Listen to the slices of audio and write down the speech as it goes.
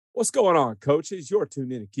What's going on, coaches? You're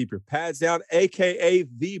tuned in to Keep Your Pads Down, aka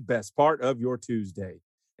the best part of your Tuesday.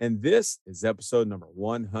 And this is episode number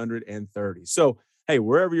 130. So, hey,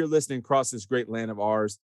 wherever you're listening across this great land of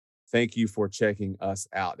ours, thank you for checking us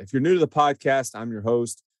out. If you're new to the podcast, I'm your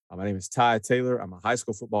host. My name is Ty Taylor. I'm a high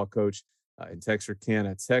school football coach in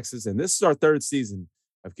Texarkana, Texas. And this is our third season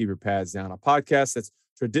of Keep Your Pads Down, a podcast that's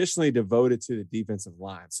traditionally devoted to the defensive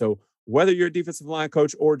line. So, whether you're a defensive line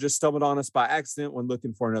coach or just stumbled on us by accident when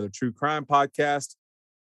looking for another true crime podcast,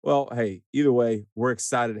 well, hey, either way, we're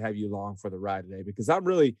excited to have you along for the ride today because I'm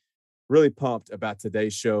really pumped about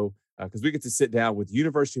today's show because we get to sit down with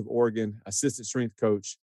University of Oregon assistant strength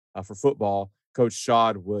coach for football, Coach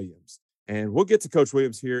Shad Williams. And we'll get to Coach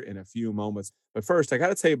Williams here in a few moments. But first, I got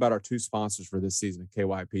to tell you about our two sponsors for this season of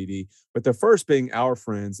KYPD, with the first being our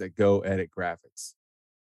friends at Go Edit Graphics.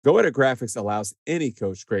 Go Edit Graphics allows any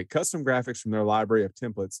coach to create custom graphics from their library of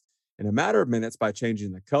templates in a matter of minutes by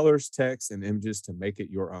changing the colors, text, and images to make it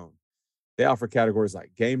your own. They offer categories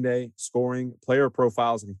like game day, scoring, player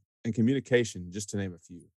profiles, and communication, just to name a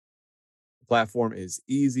few. The platform is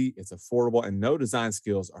easy, it's affordable, and no design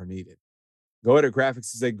skills are needed. Go Edit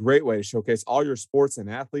Graphics is a great way to showcase all your sports and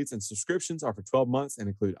athletes, and subscriptions are for 12 months and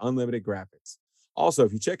include unlimited graphics. Also,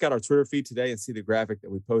 if you check out our Twitter feed today and see the graphic that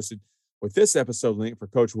we posted with this episode link for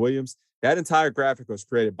Coach Williams, that entire graphic was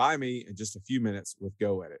created by me in just a few minutes with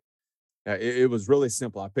Go Edit. It was really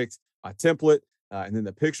simple. I picked my template and then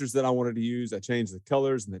the pictures that I wanted to use. I changed the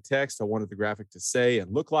colors and the text I wanted the graphic to say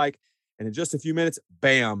and look like. And in just a few minutes,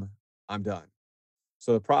 bam, I'm done.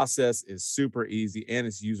 So the process is super easy and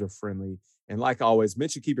it's user-friendly. And like always,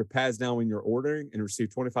 mention Keep Your Pads Down when you're ordering and receive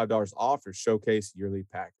 $25 off your Showcase yearly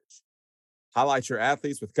package. Highlight your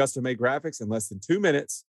athletes with custom-made graphics in less than 2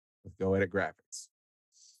 minutes with Go Edit Graphics.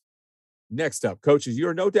 Next up, coaches, you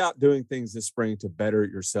are no doubt doing things this spring to better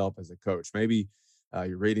yourself as a coach. Maybe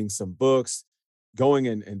you're reading some books, going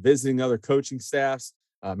and visiting other coaching staffs,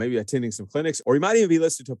 maybe attending some clinics, or you might even be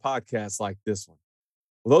listening to a podcast like this one.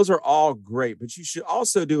 Well, those are all great, but you should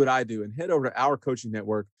also do what I do and head over to Our Coaching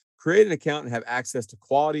Network, create an account, and have access to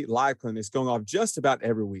quality live clinics going off just about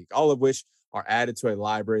every week, all of which are added to a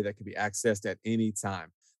library that can be accessed at any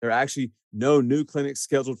time. There are actually no new clinics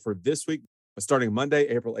scheduled for this week, but starting Monday,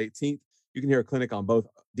 April 18th, you can hear a clinic on both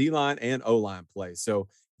D-line and O-line play. So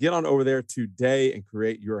get on over there today and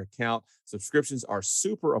create your account. Subscriptions are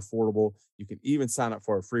super affordable. You can even sign up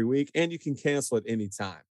for a free week, and you can cancel at any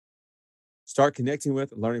time. Start connecting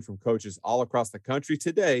with and learning from coaches all across the country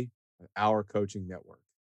today at Our Coaching Network.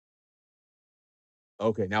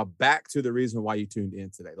 Okay, now back to the reason why you tuned in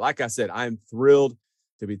today. Like I said, I'm thrilled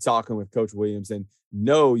to be talking with Coach Williams and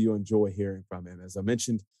know you enjoy hearing from him. As I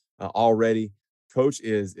mentioned already, Coach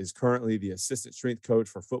is currently the assistant strength coach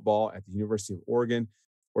for football at the University of Oregon,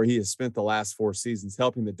 where he has spent the last 4 seasons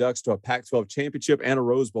helping the Ducks to a Pac-12 championship and a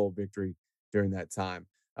Rose Bowl victory during that time.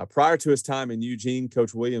 Prior to his time in Eugene,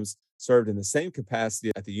 Coach Williams served in the same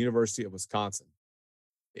capacity at the University of Wisconsin.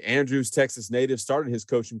 The Andrews, Texas native started his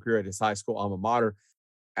coaching career at his high school alma mater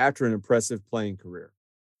after an impressive playing career.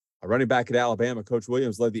 A running back at Alabama, Coach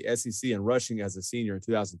Williams led the SEC in rushing as a senior in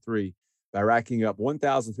 2003 by racking up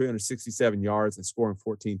 1,367 yards and scoring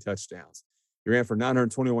 14 touchdowns. He ran for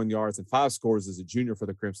 921 yards and 5 scores as a junior for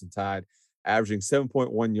the Crimson Tide, averaging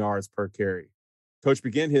 7.1 yards per carry. Coach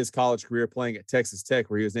began his college career playing at Texas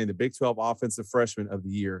Tech, where he was named the Big 12 Offensive Freshman of the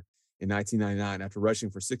Year in 1999 after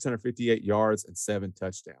rushing for 658 yards and 7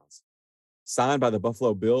 touchdowns. Signed by the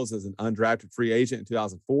Buffalo Bills as an undrafted free agent in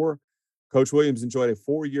 2004, Coach Williams enjoyed a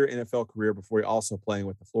 4-year NFL career before he also playing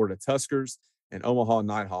with the Florida Tuskers and Omaha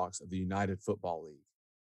Nighthawks of the United Football League.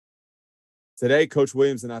 Today, Coach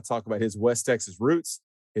Williams and I talk about his West Texas roots,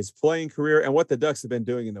 his playing career, and what the Ducks have been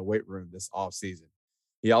doing in the weight room this offseason.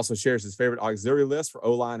 He also shares his favorite auxiliary list for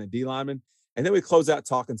O-line and D-linemen, and then we close out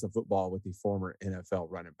talking some football with the former NFL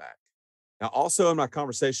running back. Now, also in my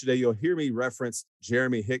conversation today, you'll hear me reference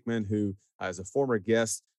Jeremy Hickman, who is a former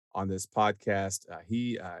guest on this podcast.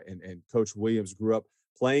 He and Coach Williams grew up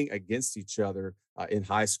playing against each other in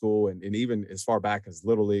high school and even as far back as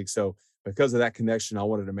Little League. So because of that connection, I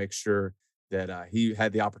wanted to make sure that he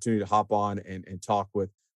had the opportunity to hop on and talk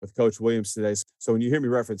with Coach Williams today. So when you hear me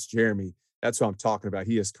reference Jeremy, that's who I'm talking about.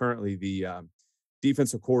 He is currently the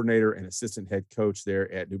defensive coordinator and assistant head coach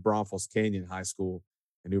there at New Braunfels Canyon High School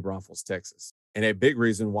in New Braunfels, Texas. And a big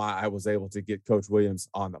reason why I was able to get Coach Williams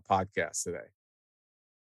on the podcast today.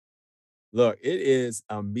 Look, it is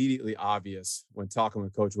immediately obvious when talking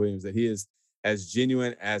with Coach Williams that he is as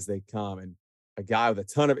genuine as they come and a guy with a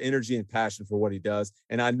ton of energy and passion for what he does.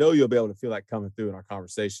 And I know you'll be able to feel that coming through in our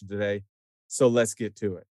conversation today. So let's get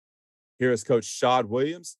to it. Here is Coach Shad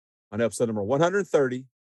Williams on episode number 130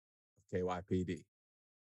 KYPD.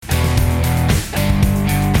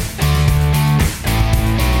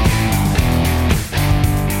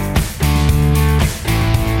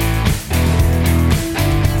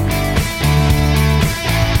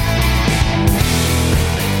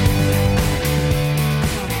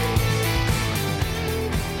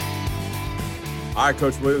 All right,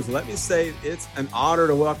 Coach Williams, let me say it's an honor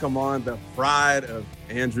to welcome on the pride of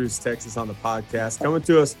Andrews, Texas on the podcast. Coming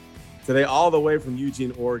to us today all the way from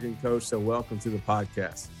Eugene, Oregon, Coach. So welcome to the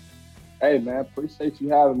podcast. Hey, man, appreciate you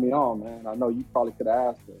having me on, man. I know you probably could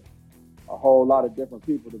have asked a whole lot of different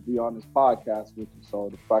people to be on this podcast with you. So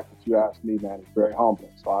the fact that you asked me, man, is very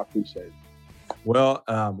humbling. So I appreciate it. Well,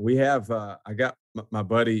 we have I got my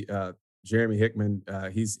buddy Jeremy Hickman.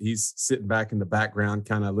 He's sitting back in the background,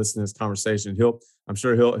 kind of listening to this conversation. I'm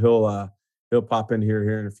sure he'll pop in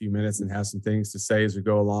here in a few minutes and have some things to say as we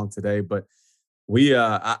go along today. But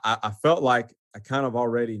I felt like I kind of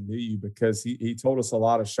already knew you because he told us a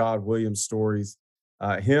lot of Shad Williams stories.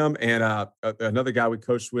 Him and another guy we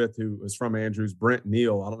coached with who was from Andrews, Brent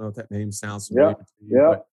Neal. I don't know if that name sounds familiar to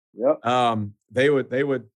you. But they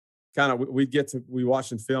would kind of we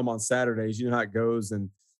watching film on Saturdays. You know how it goes, and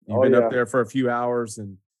you've been up there for a few hours,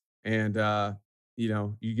 and you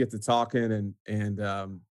know, you get to talking,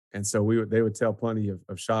 and so they would tell plenty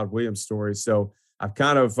of Shad Williams stories. So I've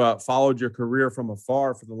kind of followed your career from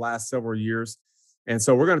afar for the last several years, and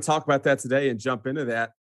so we're going to talk about that today and jump into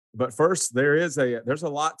that. But first, there's a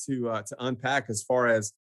lot to unpack as far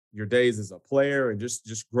as your days as a player and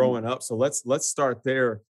just growing up. So let's start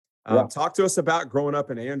there. Talk to us about growing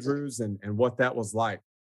up in Andrews and what that was like.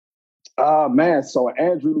 Man, so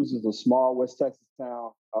Andrews is a small West Texas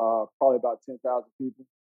town, probably about 10,000 people.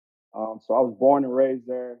 So I was born and raised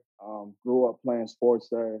there, grew up playing sports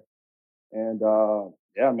there. And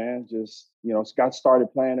yeah, man, just, got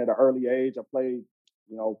started playing at an early age. I played,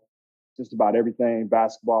 just about everything: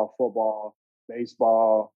 basketball, football,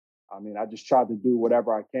 baseball. I mean, I just tried to do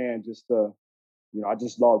whatever I can just to, I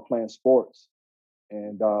just love playing sports.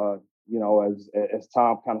 And, as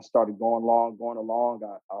time kind of started going along,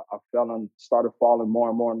 I started falling more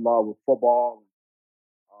and more in love with football.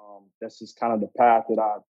 That's just kind of the path that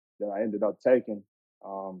I ended up taking,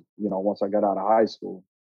 once I got out of high school.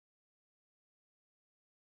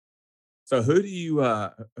 So who do you,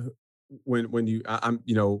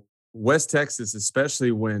 West Texas,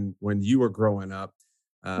 especially when you were growing up,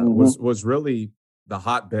 was really the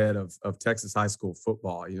hotbed of Texas high school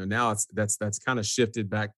football. Now that's kind of shifted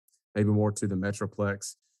back maybe more to the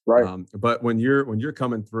Metroplex. Right. But when you're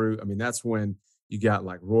coming through, I mean, that's when you got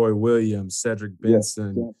like Roy Williams, Cedric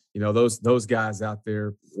Benson, those guys out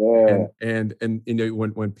there. Yeah. And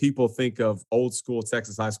when people think of old school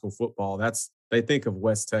Texas high school football, they think of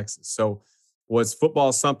West Texas. So was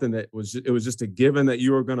football something that was just a given that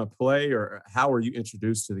you were going to play, or how were you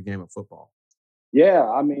introduced to the game of football? Yeah,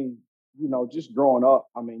 I mean, just growing up,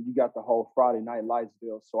 I mean, you got the whole Friday Night Lights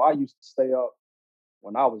deal. So I used to stay up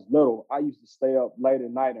when I was little. I used to stay up late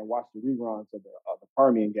at night and watch the reruns of the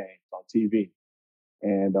Permian games on TV.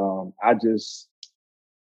 And I just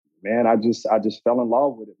fell in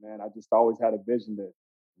love with it, man. I just always had a vision that,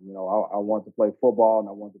 I wanted to play football and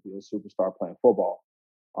I wanted to be a superstar playing football.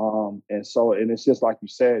 And it's just like you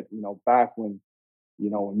said, back when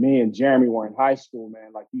me and Jeremy were in high school,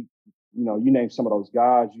 man, like you named some of those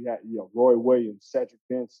guys. You had, Roy Williams, Cedric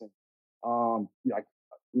Benson.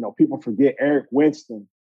 People forget Eric Winston.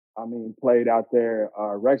 I mean, played out there.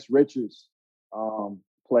 Rex Richards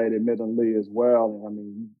played at Midland Lee as well. And I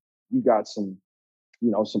mean, you got some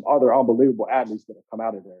other unbelievable athletes that have come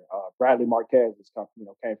out of there. Bradley Marquez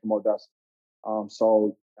came from Odessa.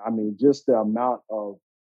 So I mean, just the amount of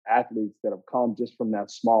athletes that have come just from that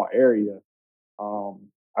small area,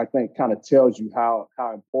 I think kind of tells you how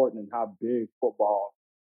important and how big football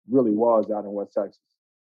really was out in West Texas.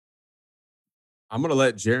 I'm going to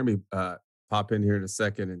let Jeremy pop in here in a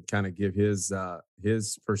second and kind of give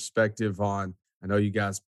his perspective on. I know you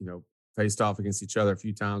guys, faced off against each other a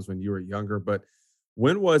few times when you were younger, but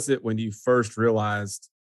when was it when you first realized,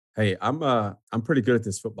 hey, I'm pretty good at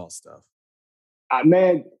this football stuff? I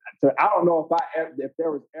don't know if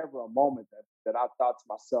there was ever a moment that I thought to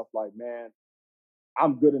myself, like, man,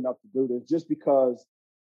 I'm good enough to do this, just because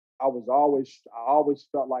I always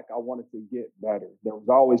felt like I wanted to get better. There was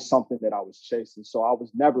always something that I was chasing. So I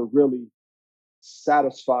was never really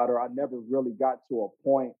satisfied, or I never really got to a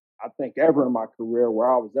point, I think, ever in my career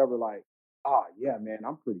where I was ever like, yeah, man,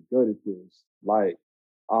 I'm pretty good at this. Like,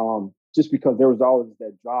 just because there was always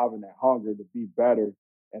that drive and that hunger to be better.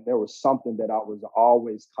 And there was something that I was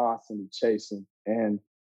always constantly chasing. And,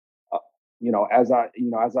 as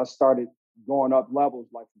I started going up levels,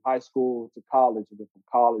 like from high school to college, and then from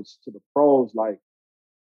college to the pros, like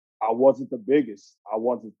I wasn't the biggest, I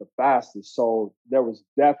wasn't the fastest. So there was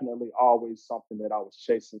definitely always something that I was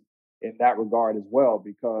chasing in that regard as well,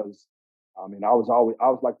 because I mean, I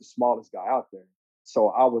was like the smallest guy out there. So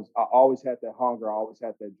I always had that hunger, I always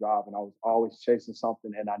had that drive, and I was always chasing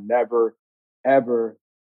something. And I never, ever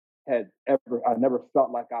I never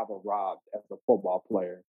felt like I've arrived as a football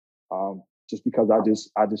player. Just because I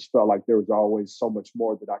just felt like there was always so much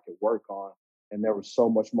more that I could work on, and there was so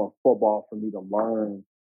much more football for me to learn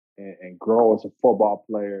and grow as a football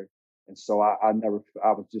player. And so I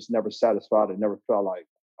was just never satisfied. I never felt like,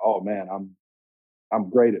 oh man, I'm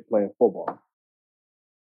great at playing football.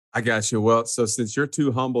 I got you. Well, so since you're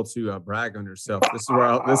too humble to brag on yourself, this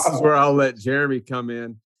is where I'll let Jeremy come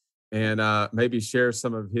in and maybe share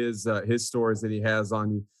some of his stories that he has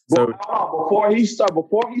on you. So before he starts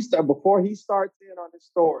in on his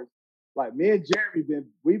stories, like me and Jeremy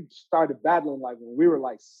we started battling like when we were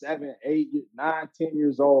like 7, 8, 9, 10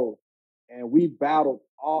 years old. And we battled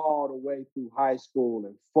all the way through high school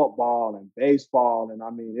and football and baseball. And I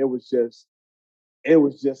mean, it was just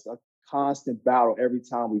a constant battle every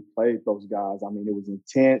time we played those guys. I mean, it was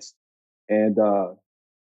intense. And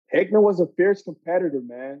Hickman was a fierce competitor,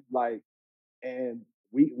 man. Like, and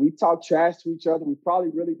we talked trash to each other. We probably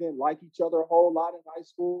really didn't like each other a whole lot in high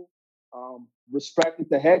school. Respected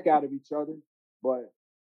the heck out of each other, but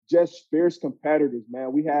just fierce competitors,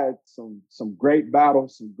 man. We had some great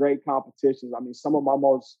battles, some great competitions. I mean, some of my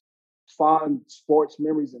most fond sports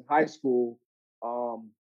memories in high school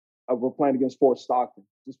were playing against Fort Stockton,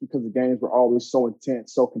 just because the games were always so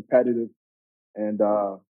intense, so competitive. And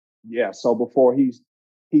yeah, so before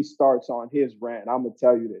he starts on his rant, I'm gonna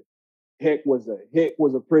tell you that Hick was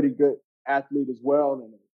a pretty good athlete as well,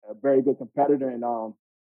 and a very good competitor. And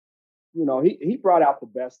you know, he brought out the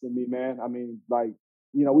best in me, man. I mean, like,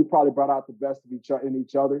 you know, we probably brought out the best of each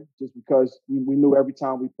other just because we knew every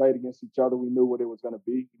time we played against each other, we knew what it was going to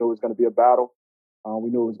be. You know, it was going to be a battle. We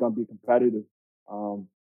knew it was going to be competitive.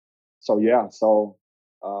 So yeah, so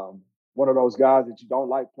one of those guys that you don't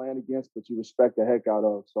like playing against, but you respect the heck out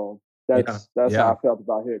of. So that's how I felt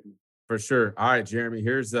about Hickman. For sure. All right, Jeremy.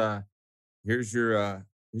 Here's your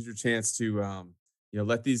chance to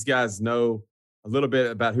let these guys know a little bit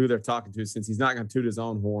about who they're talking to, since he's not going to toot his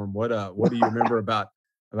own horn. What do you remember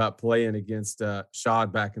about playing against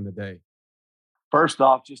Shad back in the day? First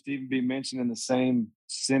off, just to even be mentioned in the same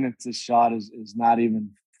sentence as Shad is not even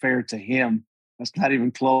fair to him. That's not even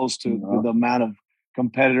close to the amount of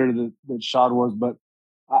competitor that Shad was. But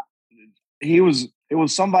it was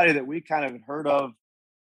somebody that we kind of had heard of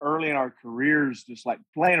early in our careers, just like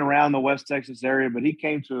playing around the West Texas area. But he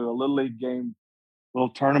came to a little league game, little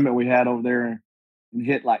tournament we had over there, and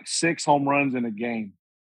hit like 6 home runs in a game.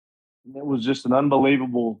 And it was just an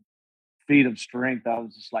unbelievable feat of strength. I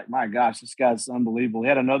was just like, my gosh, this guy's unbelievable. He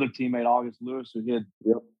had another teammate, August Lewis, who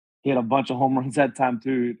hit a bunch of home runs that time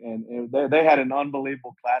too. And they had an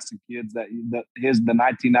unbelievable class of kids the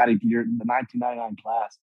 1990 year, the 1999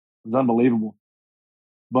 class. It was unbelievable.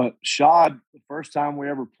 But Shad, the first time we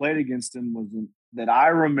ever played against him that I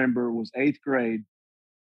remember was 8th grade,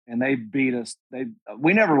 and they beat us.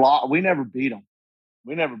 We never lost. We never beat them.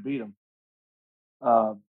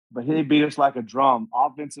 But he beat us like a drum,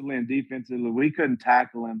 offensively and defensively. We couldn't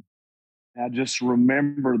tackle him. And I just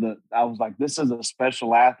remember that I was like, this is a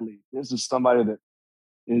special athlete. This is somebody that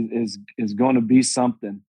is going to be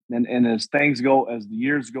something. And as the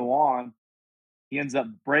years go on, he ends up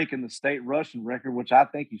breaking the state rushing record, which I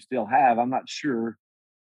think you still have. I'm not sure,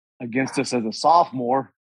 against us as a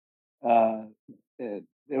sophomore. It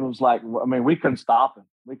was like, I mean, we couldn't stop him.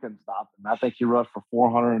 I think he rushed for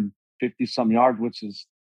 450 some yards, which is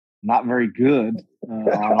not very good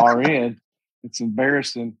on our end. It's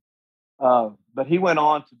embarrassing. But he went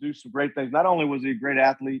on to do some great things. Not only was he a great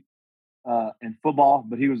athlete in football,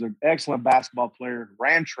 but he was an excellent basketball player,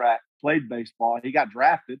 ran track, played baseball. He got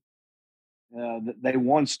drafted. They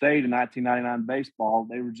won state in 1999 baseball.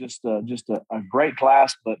 They were just a great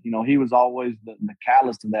class, but, you know, he was always the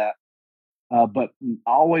catalyst to that. But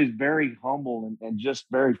always very humble and just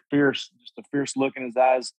very fierce, just a fierce look in his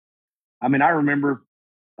eyes. I mean, I remember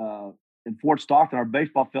in Fort Stockton, our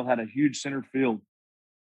baseball field had a huge center field,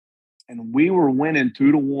 and we were winning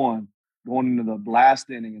 2-1 going into the last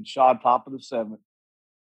inning, and Shad, top of the 7th,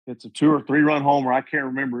 it's a 2 or 3 run homer. I can't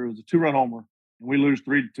remember. It was a 2-run homer, and we lose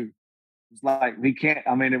 3-2. It's like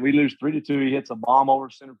if we lose 3-2, he hits a bomb over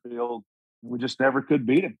center field. We just never could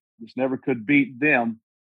beat him. Just never could beat them.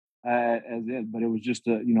 But it was just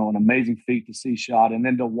an amazing feat to see Shad, and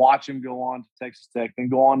then to watch him go on to Texas Tech, then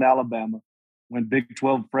go on to Alabama, win Big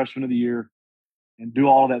 12 Freshman of the Year, and do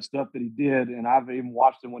all that stuff that he did. And I've even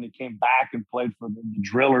watched him when he came back and played for the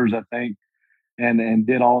Drillers, I think, and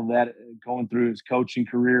did all of that going through his coaching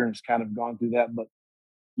career, and has kind of gone through that. But,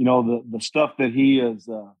 you know, the stuff that he has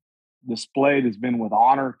displayed has been with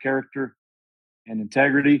honor, character, and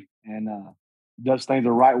integrity, and does things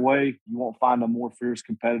the right way. You won't find a more fierce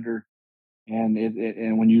competitor. And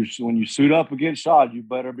and when you suit up against Shad, you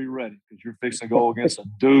better be ready, because you're fixing to go against a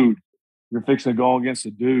dude. You're fixing to go against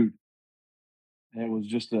a dude. And it was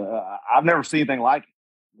just I've never seen anything like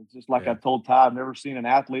it. It's just like I told Ty, I've never seen an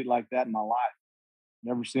athlete like that in my life.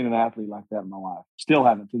 Never seen an athlete like that in my life. Still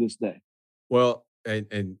haven't to this day. Well,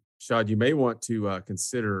 and Shad, you may want to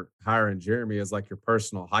consider hiring Jeremy as like your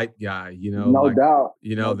personal hype guy. You know, no doubt.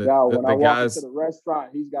 You know, no the when I guys walk into the restaurant,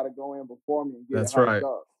 he's got to go in before me and get That's it hyped right.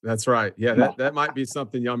 up. That's right. Yeah, that might be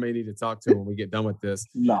something y'all may need to talk to when we get done with this.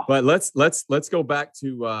 No. But let's go back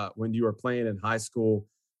to when you were playing in high school.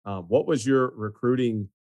 What was your recruiting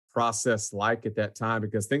process like at that time?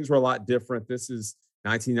 Because things were a lot different. This is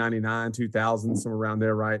 1999, 2000, somewhere around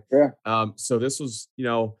there, right? Yeah. So this was, you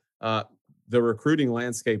know, the recruiting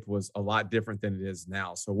landscape was a lot different than it is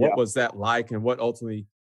now. So what was that like, and what ultimately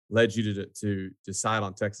led you to decide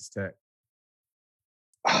on Texas Tech?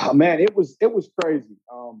 Oh, man, it was crazy.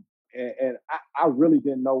 And I really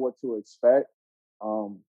didn't know what to expect.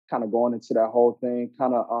 Kind of going into that whole thing,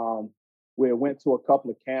 we went to a couple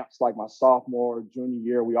of camps, like my sophomore, junior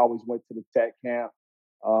year. We always went to the Tech camp.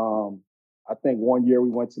 I think one year we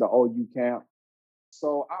went to the OU camp.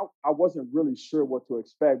 So I wasn't really sure what to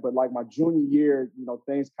expect. But like my junior year, you know,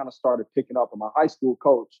 things kind of started picking up. And my high school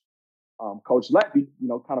coach, Coach Levy, you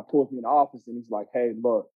know, kind of pulls me in the office and he's like, hey,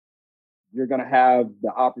 look, you're going to have the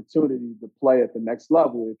opportunity to play at the next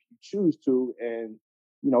level if you choose to. And,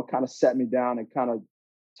 you know, kind of set me down and kind of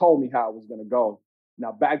told me how it was going to go.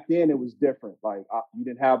 Now, back then it was different. Like you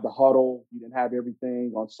didn't have the huddle. You didn't have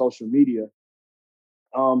everything on social media.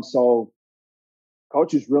 So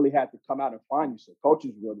coaches really had to come out and find you. So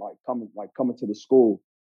coaches were coming to the school.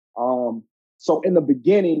 So in the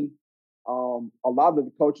beginning, a lot of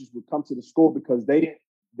the coaches would come to the school because they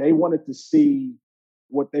wanted to see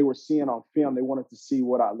what they were seeing on film. They wanted to see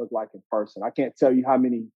what I looked like in person. I can't tell you how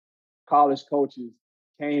many college coaches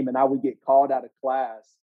came and I would get called out of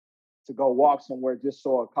class to go walk somewhere just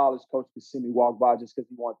so a college coach could see me walk by just because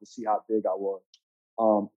he wanted to see how big I was.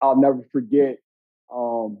 I'll never forget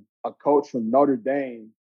a coach from Notre Dame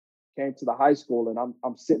came to the high school and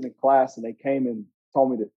I'm sitting in class and they came and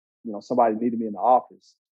told me that, you know, somebody needed me in the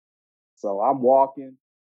office. So I'm walking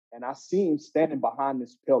and I see him standing behind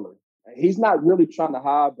this pillar. He's not really trying to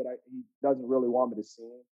hide, but he doesn't really want me to see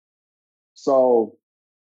him. So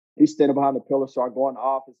he's standing behind the pillar. So I go in the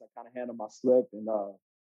office, I kind of hand him my slip, and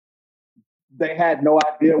they had no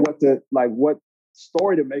idea what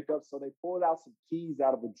story to make up. So they pulled out some keys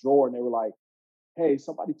out of a drawer and they were like, hey,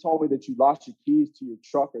 somebody told me that you lost your keys to your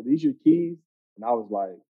truck. Are these your keys? And I was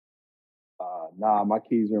like, nah, my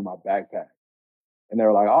keys are in my backpack. And they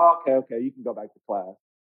were like, oh, okay, you can go back to class.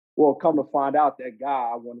 Well, come to find out, that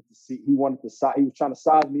guy he was trying to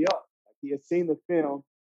size me up. Like, he had seen the film.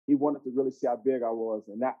 He wanted to really see how big I was.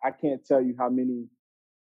 And I can't tell you how many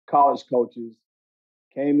college coaches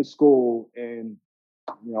came to school and,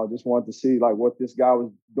 you know, just wanted to see like what this guy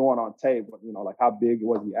was doing on tape, you know, like how big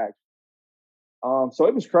was he actually. So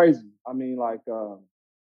it was crazy. I mean, like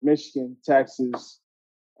Michigan, Texas,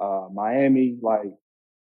 Miami, like,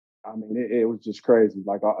 I mean, it was just crazy.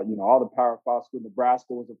 Like, you know, all the Power 5 schools,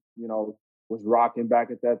 Nebraska was rocking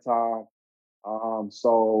back at that time.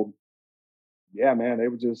 So, yeah, man, they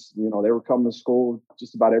were just, you know, they were coming to school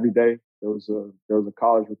just about every day. There was a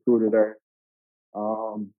college recruiter there.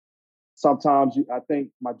 Sometimes I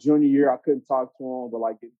think my junior year I couldn't talk to him, but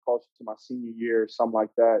like getting closer to my senior year, something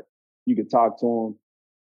like that, you could talk to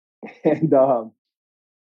him. And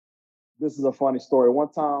this is a funny story.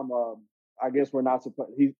 One time, I guess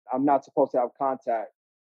I'm not supposed to have contact.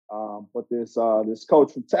 But this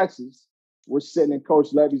coach from Texas, we're sitting in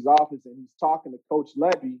Coach Levy's office and he's talking to Coach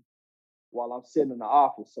Levy while I'm sitting in the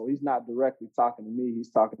office. So he's not directly talking to me.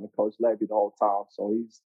 He's talking to Coach Levy the whole time. So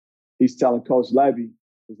he's telling Coach Levy,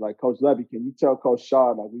 he's like, Coach Levy, can you tell Coach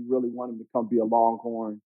Shad, like, we really want him to come be a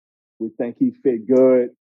Longhorn. We think he fit good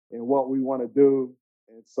in what we want to do.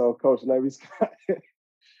 And so Coach Levy's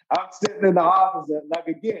I'm sitting in the office and, like,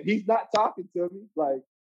 again, he's not talking to me. Like,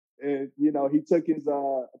 and, you know, he took his,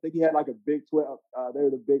 I think he had like a Big 12. They were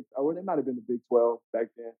the big, or they might have been the Big 12 back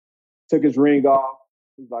then. Took his ring off.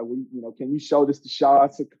 He's like, well, you know, can you show this to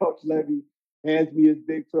Shad? So Coach Levy hands me his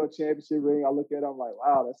Big 12 championship ring. I look at him like,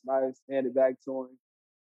 wow, that's nice. Hand it back to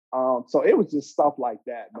him. So it was just stuff like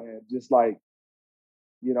that, man. Just like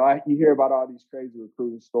you hear about all these crazy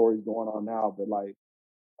recruiting stories going on now, but like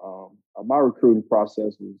my recruiting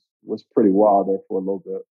process was pretty wild there for a little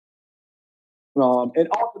bit. And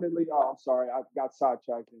ultimately, I'm sorry, I got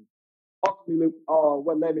sidetracked. And ultimately,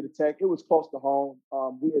 what led me to Tech, it was close to home.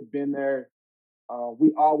 We had been there.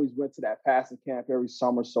 We always went to that passing camp every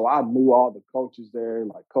summer, so I knew all the coaches there,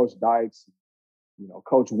 like Coach Dykes,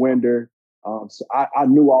 Coach Winder. So I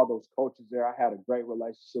knew all those coaches there. I had a great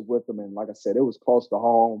relationship with them, and like I said, it was close to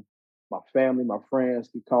home. My family, my friends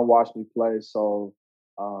could come watch me play, so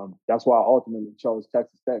that's why I ultimately chose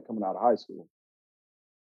Texas Tech coming out of high school.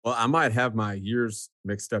 Well, I might have my years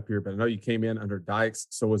mixed up here, but I know you came in under Dykes.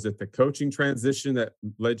 So was it the coaching transition that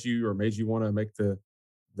led you or made you want to make the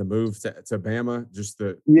move to Bama? Just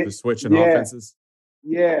Yeah, the switch in yeah, offenses?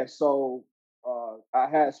 yeah. So I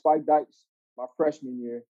had Spike Dykes my freshman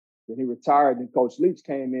year. Then he retired. Then Coach Leach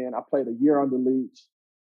came in. I played a year under Leach,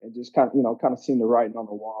 and just kind of seen the writing on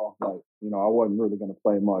the wall. Like I wasn't really going to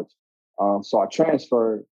play much. So I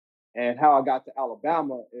transferred, and how I got to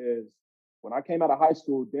Alabama is when I came out of high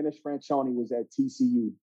school. Dennis Franchione was at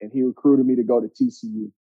TCU, and he recruited me to go to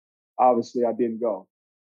TCU. Obviously, I didn't go.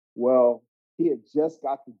 Well, he had just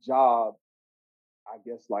got the job, I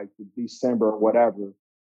guess, like the December or whatever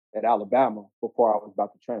at Alabama before I was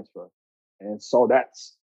about to transfer. And so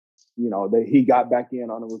that's, that he got back in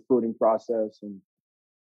on the recruiting process and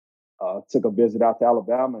took a visit out to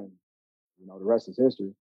Alabama, and the rest is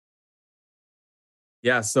history.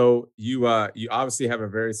 Yeah, so you obviously have a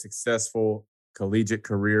very successful collegiate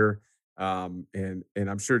career, and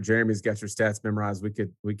I'm sure Jeremy's got your stats memorized.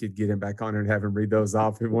 We could get him back on here and have him read those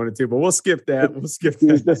off if we wanted to, but we'll skip that. We'll skip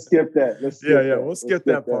that. Let's skip that. Let's Yeah, skip yeah, that. we'll Let's skip skip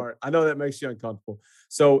that that. part. I know that makes you uncomfortable.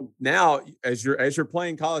 So now, as you're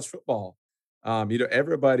playing college football,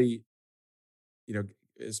 everybody, you know,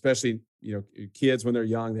 especially kids when they're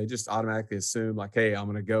young, they just automatically assume like, hey, I'm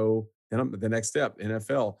going to go and the next step,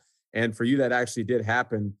 NFL. And for you, that actually did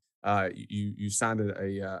happen. You signed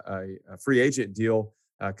a free agent deal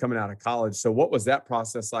coming out of college. So what was that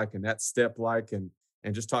process like and that step like? And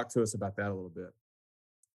just talk to us about that a little bit.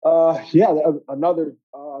 Yeah, another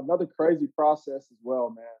crazy process as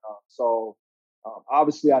well, man. So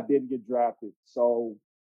obviously I didn't get drafted. So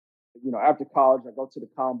after college, I go to the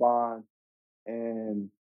combine, and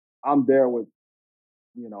I'm there with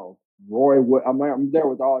Roy Wood. I'm there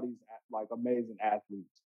with all these like amazing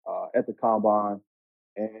athletes at the combine,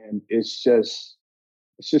 and it's just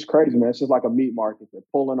crazy, man. It's just like a meat market. They're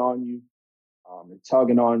pulling on you, they're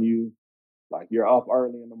tugging on you. Like you're up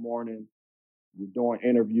early in the morning, you're doing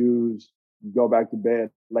interviews, you go back to bed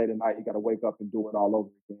late at night, you got to wake up and do it all over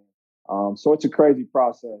again. So it's a crazy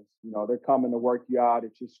process. They're coming to work you out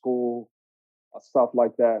at your school, stuff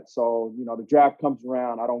like that. So, the draft comes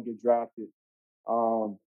around, I don't get drafted.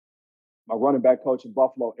 Um, my running back coach in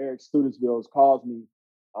Buffalo, Eric Studesville, calls me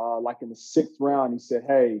like in the sixth round. He said,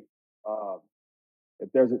 "Hey, uh,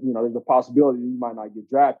 if there's a possibility you might not get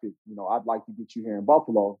drafted, I'd like to get you here in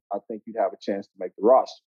Buffalo. I think you'd have a chance to make the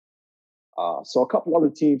roster." So a couple other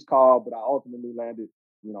teams called, but I ultimately landed,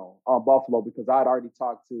 on Buffalo because I'd already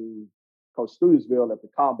talked to Coach Studesville at the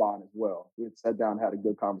combine as well. We had sat down and had a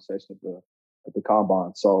good conversation at the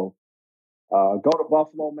combine. So go to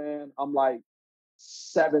Buffalo, man. I'm like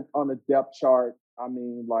seventh on the depth chart. I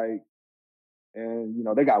mean, like, and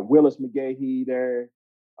they got Willis McGahee there.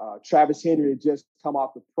 Travis Henry had just come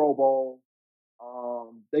off the Pro Bowl.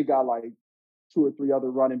 They got like two or three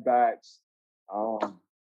other running backs.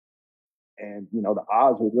 And the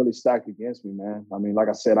odds were really stacked against me, man. I mean, like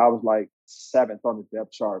I said, I was like seventh on the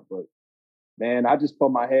depth chart, but man, I just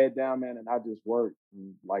put my head down, man, and I just worked.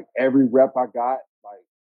 And, like every rep I got, like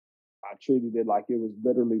I treated it like it was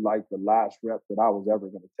literally like the last rep that I was ever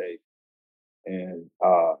going to take, and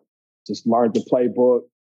just learned the playbook,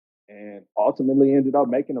 and ultimately ended up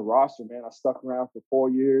making the roster. Man, I stuck around for 4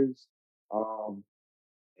 years,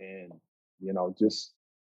 and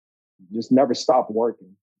just never stopped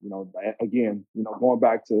working. Again, going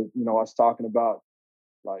back to us talking about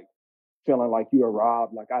like feeling like you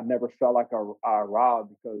arrived. Like I never felt like I arrived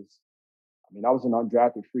because I mean I was an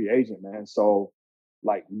undrafted free agent, man. So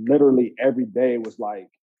like literally every day was like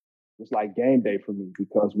game day for me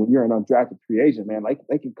because when you're an undrafted free agent, man, like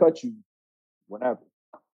they can cut you whenever,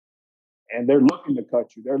 and they're looking to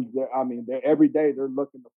cut you. They're every day they're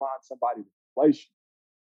looking to find somebody to replace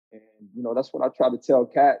you, and that's what I try to tell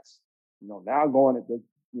cats. Now going at the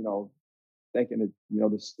thinking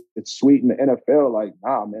that it's sweet in the NFL. Like,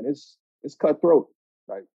 nah, man, it's cutthroat.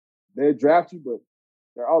 Like they draft you, but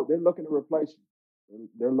they're looking to replace you.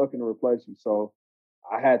 They're looking to replace you. So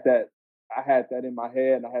I had that in my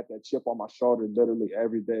head, and I had that chip on my shoulder literally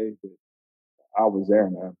every day. But I was there,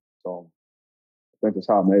 man. So I think that's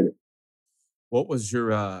how I made it. What was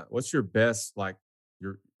your what's your best like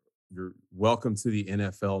your your welcome to the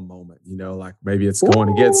NFL moment? You know, like maybe it's going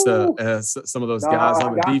against Ooh, some of those no, guys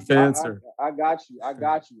on I the got you. defense, or I got you. I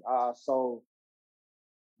got you. So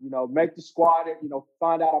make the squad.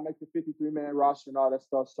 Find out I make the 53-man roster and all that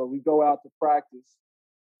stuff. So we go out to practice,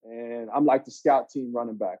 and I'm like the scout team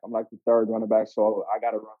running back. I'm like the third running back, so I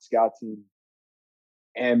got to run scout team.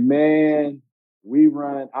 And man, we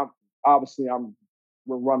run.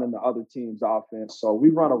 We're running the other team's offense, so we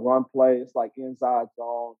run a run play. It's like inside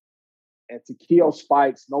zone, and Takeo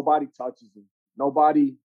spikes. Nobody touches him.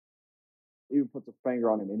 Nobody even puts a finger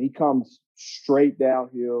on him, and he comes straight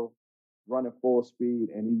downhill, running full speed,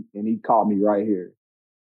 and he caught me right here,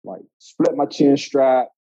 like split my chin strap.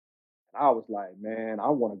 And I was like, man, I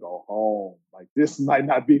want to go home. Like this might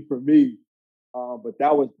not be for me. But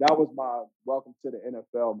that was my welcome to the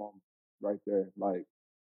NFL moment right there. Like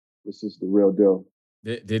this is the real deal.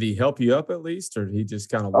 did he help you up at least, or did he just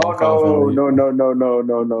kind of Oh walk off on you? no.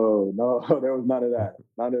 There was none of that.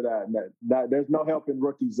 None of that. There's no helping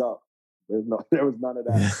rookies up. There was none of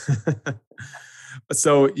that.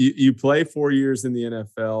 So you play 4 years in the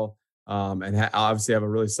NFL, and obviously have a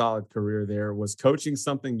really solid career there. Was coaching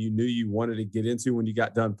something you knew you wanted to get into when you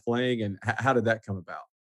got done playing, and how did that come about?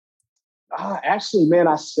 Actually, man,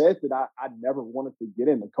 I said that I never wanted to get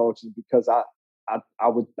into coaching because I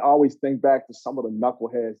would always think back to some of the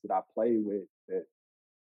knuckleheads that I played with that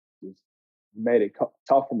just made it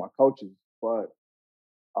tough for my coaches. But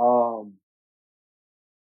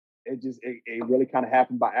it really kind of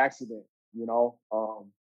happened by accident, the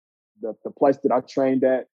place that I trained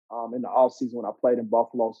at in the off season when I played in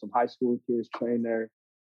Buffalo, some high school kids trained there.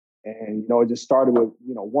 And, it just started with,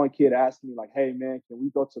 one kid asked me like, hey man, can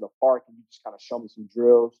we go to the park and you just kind of show me some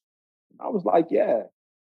drills? And I was like, yeah.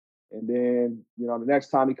 And then, the next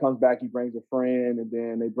time he comes back, he brings a friend, and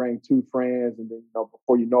then they bring two friends. And then,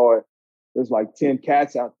 before you know it, there's like 10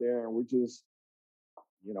 cats out there, and we're just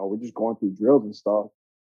going through drills and stuff.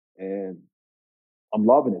 And I'm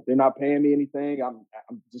loving it. They're not paying me anything. I'm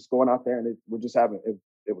just going out there, and we're just having it.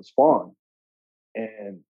 It was fun.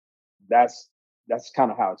 And that's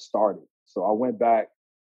kind of how it started. So I went back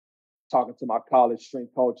talking to my college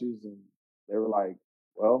strength coaches, and they were like,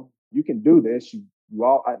 well, you can do this.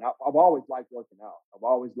 I've always liked working out. I've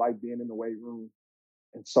always liked being in the weight room.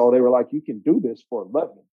 And so they were like, you can do this for a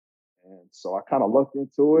living. And so I kind of looked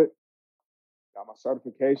into it, got my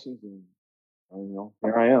certifications, and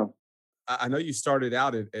here I am. I know you started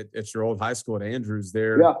out at your old high school at Andrews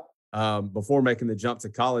there, Yeah. before making the jump to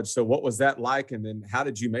college. So what was that like? And then how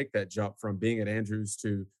did you make that jump from being at Andrews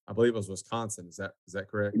to, I believe it was Wisconsin? Is that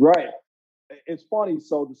correct? Right. It's funny.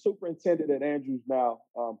 So the superintendent at Andrews now,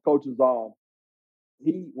 Coach Zahn,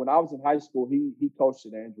 when I was in high school, he coached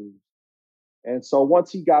at Andrews. And so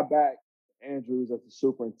once he got back to Andrews as the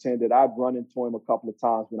superintendent, I'd run into him a couple of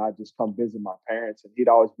times when I just come visit my parents, and he'd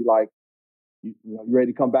always be like, you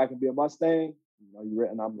ready to come back and be a Mustang? You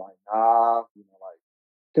ready? And I'm like, nah, like,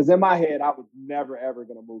 because in my head, I was never, ever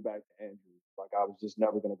going to move back to Andrews. Like I was just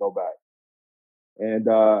never going to go back. And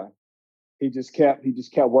he just kept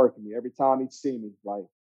working me. Every time he'd see me, like,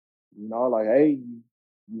 like, hey,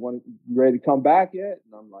 you ready to come back yet?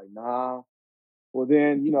 And I'm like, nah. Well,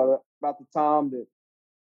 then, about the time that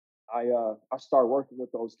I started working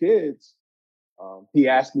with those kids, he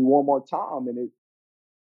asked me one more time, and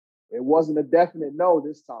it wasn't a definite no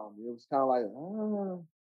this time. It was kind of like,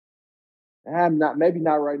 I'm not, maybe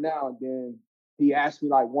not right now. And then he asked me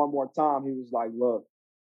like one more time. He was like, look,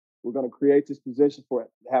 we're going to create this position to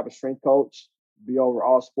have a strength coach, be over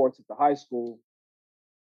all sports at the high school.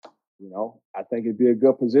 I think it'd be a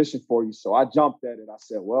good position for you. So I jumped at it. I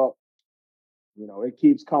said, well, it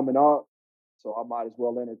keeps coming up, so I might as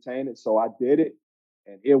well entertain it. So I did it,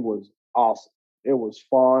 and it was awesome. It was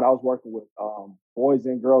fun. I was working with boys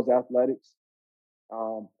and girls athletics.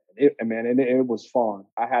 It was fun.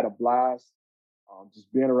 I had a blast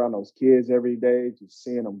just being around those kids every day, just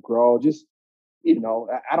seeing them grow. Just, I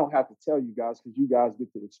don't have to tell you guys because you guys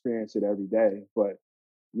get to experience it every day. But,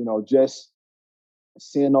 just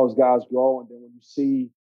seeing those guys grow, and then when you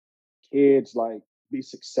see kids like be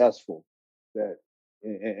successful,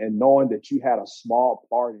 and knowing that you had a small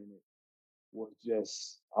part in it was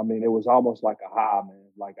just, it was almost like a high,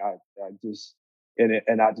 man. Like I just,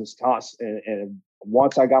 and I just constant, and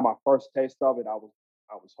once I got my first taste of it, I was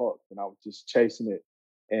hooked, and I was just chasing it,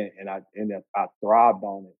 and I thrived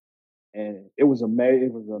on it, and it was amazing.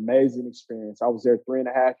 It was an amazing experience. I was there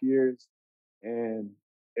 3.5 years, and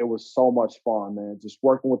it was so much fun, man. Just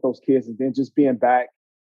working with those kids, and then just being back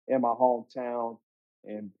in my hometown,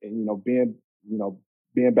 and being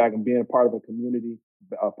being back and being a part of a community,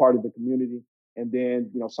 part of the community. And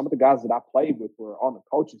then, some of the guys that I played with were on the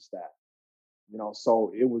coaching staff,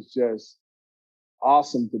 so it was just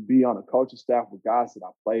awesome to be on a coaching staff with guys that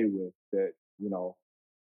I played with that,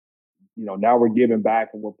 now we're giving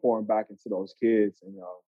back and we're pouring back into those kids. And,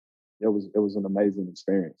 it was an amazing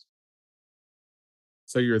experience.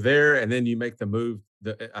 So you're there, and then you make the move.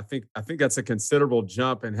 I think that's a considerable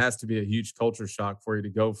jump, and has to be a huge culture shock for you to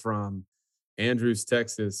go from Andrews,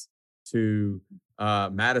 Texas, to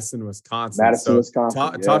Madison, Wisconsin. Madison,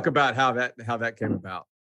 Wisconsin. Talk about how that came about.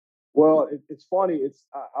 Well, it's funny.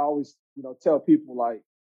 I always tell people like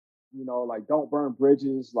don't burn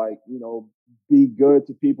bridges. Like be good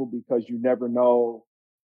to people, because you never know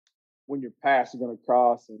when your paths are going to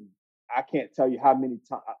cross. And I can't tell you how many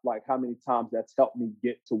times that's helped me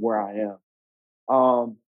get to where I am.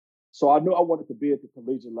 So I knew I wanted to be at the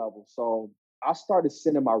collegiate level. So I started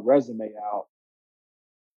sending my resume out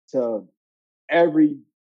to every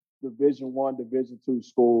Division I, Division II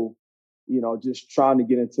school, just trying to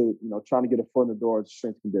get a foot in the door of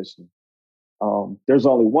strength conditioning. There's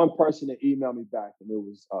only one person that emailed me back, and it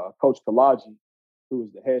was Coach Kalaji, who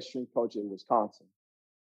was the head strength coach at Wisconsin.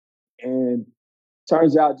 And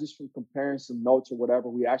turns out, just from comparing some notes or whatever,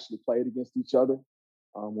 we actually played against each other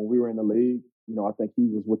when we were in the league. I think he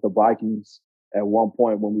was with the Vikings at one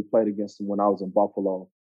point when we played against him when I was in Buffalo.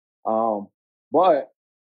 But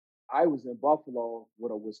I was in Buffalo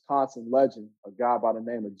with a Wisconsin legend, a guy by the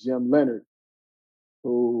name of Jim Leonard,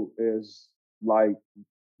 who is like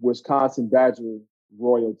Wisconsin Badger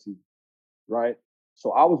royalty, right?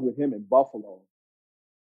 So I was with him in Buffalo.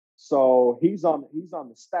 So he's on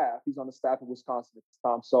the staff. He's on the staff of Wisconsin at this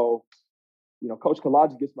time. So, Coach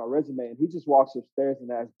Kalaji gets my resume, and he just walks upstairs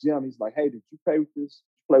and asks Jim. He's like, "Hey, did you play with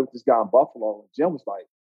this guy in Buffalo?" And Jim was like,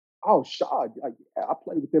 "Oh, Shad, yeah, I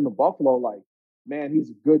played with him in Buffalo. Like, man,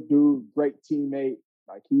 he's a good dude, great teammate.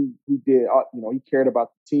 Like he did, he cared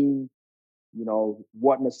about the team.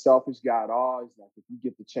 Wasn't a selfish guy at all. He's like, if you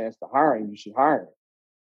get the chance to hire him, you should hire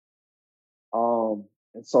him."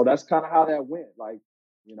 And so that's kind of how that went. Like,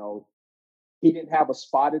 he didn't have a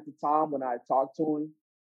spot at the time when I talked to him.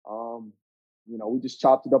 We just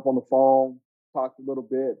chopped it up on the phone, talked a little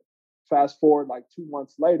bit. Fast forward like 2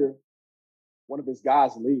 months later, one of his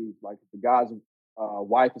guys leaves. Like the guy's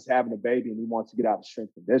wife is having a baby and he wants to get out of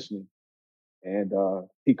strength conditioning. And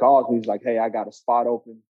he calls me. He's like, "Hey, I got a spot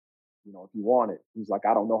open. If you want it." He's like,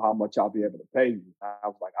 "I don't know how much I'll be able to pay you." I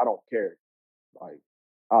was like, "I don't care. Like,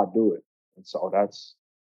 I'll do it." And so that's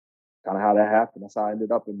kind of how that happened. That's how I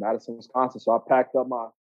ended up in Madison, Wisconsin. So I packed up my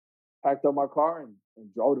car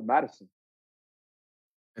and drove to Madison.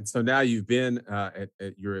 And so now you've been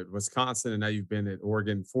you're at Wisconsin, and now you've been at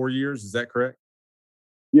Oregon 4 years. Is that correct?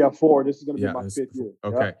 Yeah, 4. This is going to be my 5th year.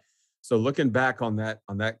 Okay. Yep. So looking back on that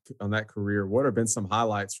career, what have been some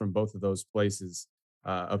highlights from both of those places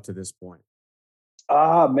up to this point?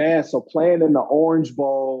 Man, so playing in the Orange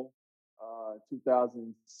Bowl,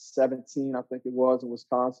 2017, I think it was, in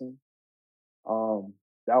Wisconsin.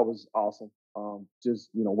 That was awesome. Just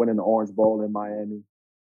winning the Orange Bowl in Miami.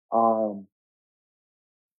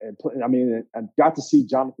 And got to see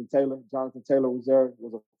Jonathan Taylor. Jonathan Taylor was there.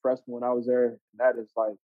 Was a freshman when I was there. That is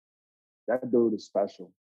like, that dude is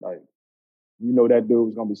special. Like, that dude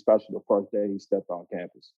was gonna be special the first day he stepped on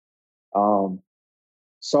campus.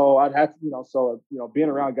 So I'd have to, being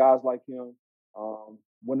around guys like him,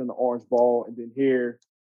 winning the Orange Bowl, and then here,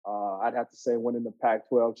 I'd have to say winning the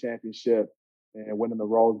Pac-12 championship and winning the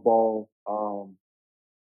Rose Bowl.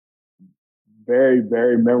 Very,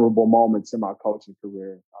 very memorable moments in my coaching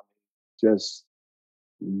career. Just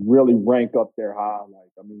really rank up there high.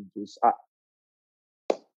 Just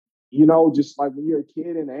like when you're a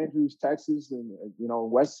kid in Andrews, Texas, and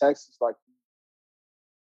West Texas, like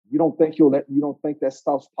you don't think that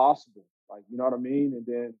stuff's possible. Like, you know what I mean? And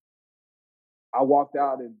then I walked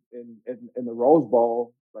out in the Rose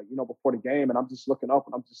Bowl, like, before the game, and I'm just looking up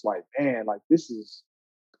and I'm just like, man, like this is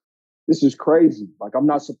crazy. Like, I'm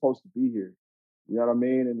not supposed to be here. You know what I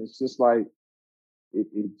mean? And it's just like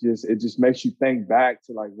it just makes you think back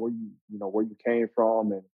to like where you came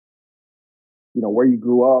from, and where you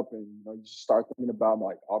grew up, and you just start thinking about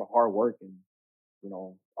like all the hard work and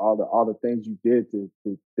all the things you did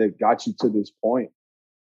that got you to this point.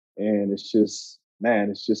 And it's just, man,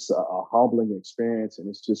 it's just a humbling experience, and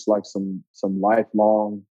it's just like some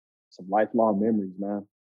lifelong memories, man.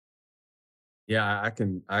 Yeah, I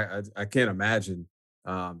can't imagine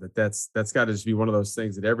that's got to just be one of those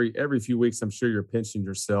things that every few weeks, I'm sure you're pinching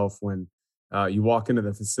yourself when you walk into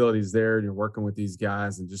the facilities there and you're working with these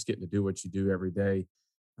guys and just getting to do what you do every day.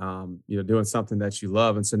 doing something that you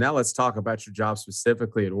love. And so now let's talk about your job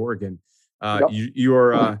specifically at Oregon. Yep. You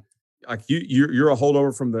are like you're a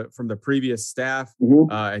holdover from the previous staff,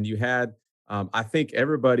 Mm-hmm. and you had I think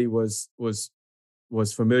everybody was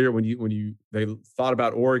familiar when they thought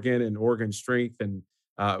about Oregon and Oregon strength and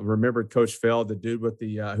remembered Coach Feld, the dude with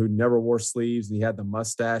the who never wore sleeves and he had the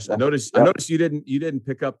mustache. I noticed you didn't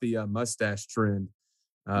pick up the mustache trend.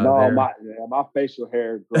 No, there. my facial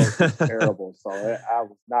hair growth is terrible, so I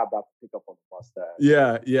was not about to pick up on the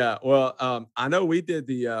mustache. Yeah. Well, I know we did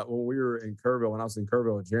the when we were in Kerrville, when I was in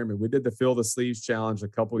Kerrville with Jeremy, we did the Fill the Sleeves challenge a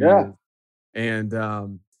couple years,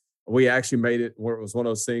 and we actually made it where it was one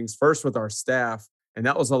of those things first with our staff, and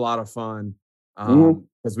that was a lot of fun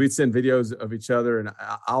because we'd send videos of each other, and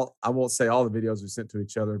I won't say all the videos we sent to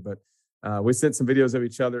each other, but we sent some videos of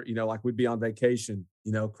each other. Like we'd be on vacation,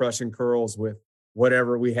 crushing curls with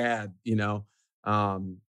whatever we had, and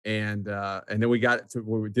then we got to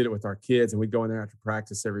where we did it with our kids, and we'd go in there after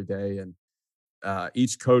practice every day, and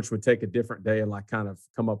each coach would take a different day and like kind of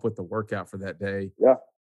come up with the workout for that day. Yeah.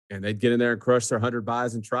 And they'd get in there and crush their 100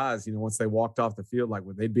 buys and tries, once they walked off the field, like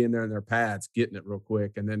they'd be in there in their pads, getting it real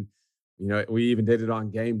quick. And then, we even did it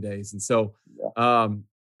on game days. And so,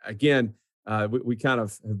 again, we kind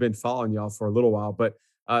of have been following y'all for a little while, but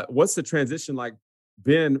what's the transition like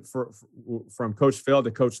been from Coach Feld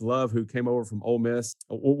to Coach Love, who came over from Ole Miss?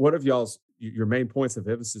 What have your main points of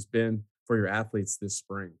emphasis been for your athletes this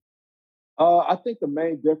spring? I think the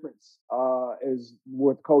main difference is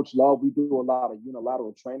with Coach Love, we do a lot of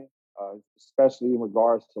unilateral training, especially in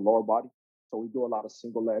regards to lower body. So we do a lot of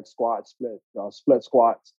single leg squats, split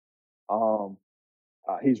squats.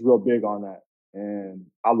 He's real big on that, and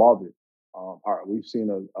I love it. We've seen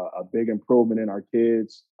a big improvement in our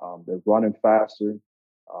kids. They're running faster.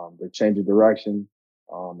 They're changing direction.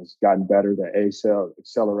 It's gotten better. The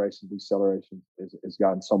acceleration, deceleration has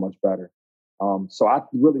gotten so much better. So I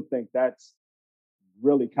really think that's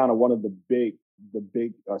really kind of one of the big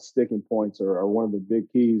sticking points or one of the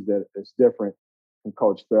big keys that is different from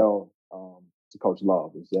Coach Feld to Coach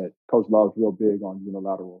Love, is that Coach Love's real big on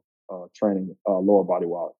unilateral training, lower body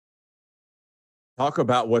wise. Talk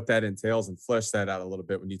about what that entails and flesh that out a little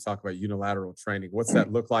bit when you talk about unilateral training. What's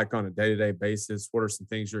that look like on a day-to-day basis? What are some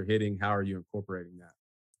things you're hitting? How are you incorporating that?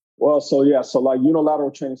 Well, so like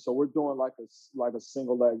unilateral training. So we're doing like a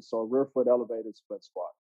single leg, so a rear foot elevated split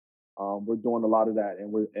squat. We're doing a lot of that,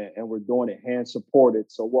 and we're doing it hand supported.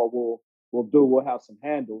 So what we'll have some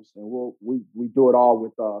handles, and we do it all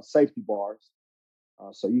with safety bars.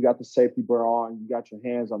 So you got the safety bar on, you got your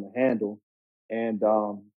hands on the handle, and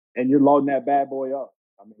you're loading that bad boy up.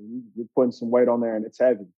 I mean, you're putting some weight on there, and it's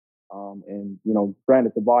heavy. And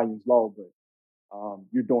granted the volume's low, but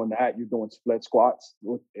you're doing that. You're doing split squats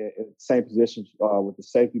with same position with the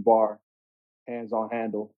safety bar, hands on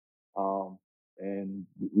handle, and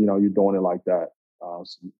you're doing it like that.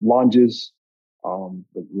 Lunges,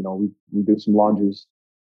 we do some lunges.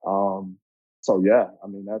 So yeah, I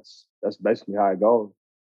mean that's basically how it goes.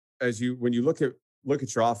 When you look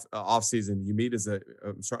at your off season, you meet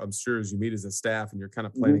I'm sure as you meet as a staff, and you're kind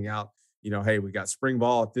of planning out. Hey, we got spring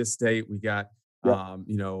ball at this date. We got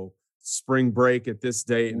spring break at this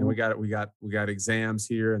date, and then we got exams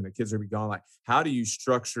here, and the kids are gonna be gone. Like, how do you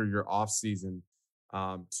structure your off season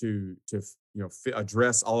to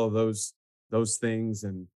address all of those things,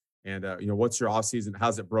 and what's your off season?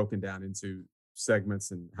 How's it broken down into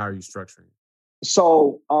segments, and how are you structuring it?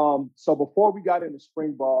 So before we got into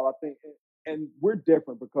spring ball, I think, and we're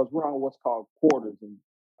different because we're on what's called quarters, and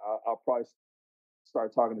I'll probably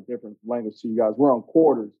start talking a different language to you guys. We're on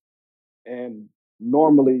quarters, and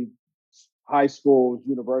normally high schools,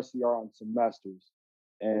 university are on semesters,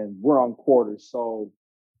 and we're on quarters. So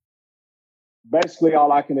basically,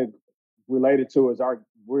 all I can relate it to is our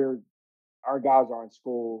guys are in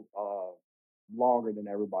school longer than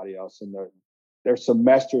everybody else, and their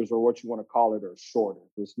semesters, or what you want to call it, are shorter.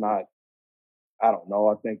 It's not, I don't know,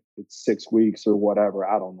 I think it's 6 weeks or whatever.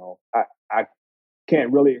 I don't know. I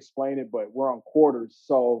can't really explain it, but we're on quarters.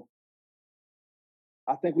 So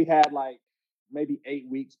I think we had like maybe 8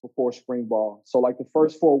 weeks before spring ball. So like the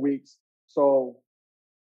first 4 weeks. So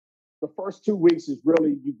the first 2 weeks is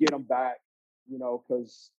really, you get them back,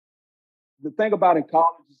 because the thing about in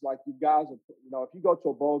college is like you guys are, if you go to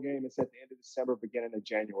a bowl game, it's at the end of December, beginning of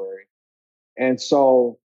January. And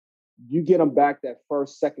so you get them back that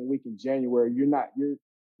second week in January. There's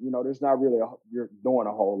not really you're doing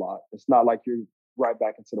a whole lot. It's not like you're right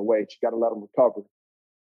back into the weight. You got to let them recover.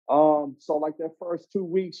 So like that first 2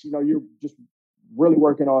 weeks, you're just really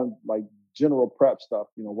working on like general prep stuff,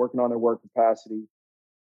 working on their work capacity,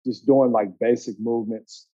 just doing like basic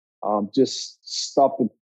movements, just stuff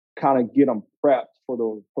kind of get them prepped for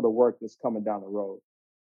the work that's coming down the road.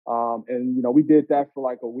 And we did that for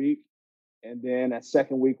like a week, and then that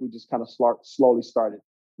second week we just kind of slowly started,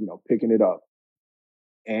 picking it up.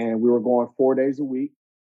 And we were going 4 days a week.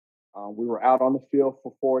 We were out on the field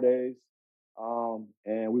for 4 days,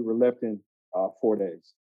 and we were lifting 4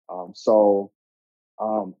 days. So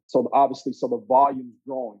obviously, so the volume's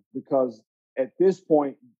growing, because at this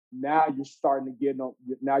point now you're starting to get them.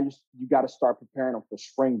 Now you got to start preparing them for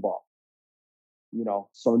spring ball.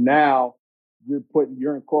 So now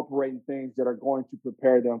you're incorporating things that are going to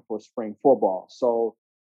prepare them for spring football. So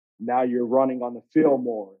now you're running on the field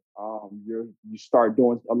more. You start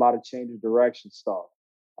doing a lot of change of direction stuff.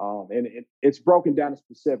 And it's broken down to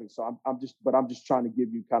specifics. So I'm just trying to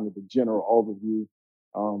give you kind of the general overview,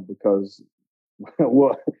 because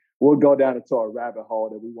we'll go down into a rabbit hole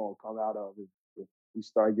that we won't come out of if we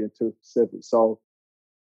start getting too specific. So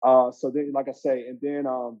then, like I say, and then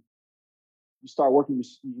you start working.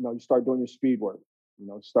 You start doing your speed work.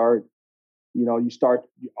 You start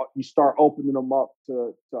opening them up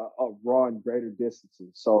to run greater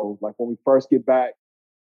distances. So like when we first get back,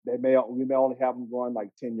 we may only have them run like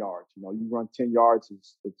 10 yards. You run 10 yards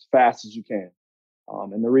as fast as you can.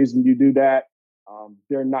 And the reason you do that,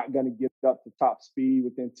 they're not going to get up to top speed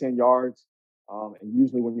within 10 yards. And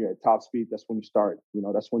usually when you're at top speed, that's when you start,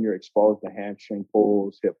 that's when you're exposed to hamstring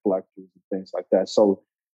pulls, hip flexors, and things like that. So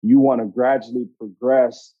you want to gradually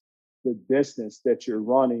progress the distance that you're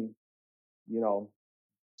running,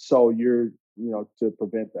 so you're, to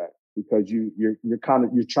prevent that, because you're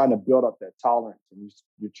trying to build up that tolerance, and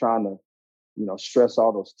you're trying to, stress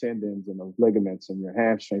all those tendons and those ligaments and your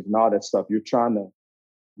hamstrings and all that stuff. You're trying to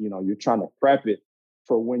prep it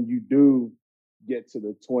for when you do get to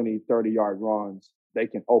the 20, 30-yard runs, they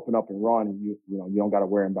can open up and run, and you don't got to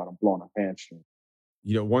worry about them blowing a hamstring.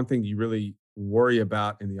 One thing you really worry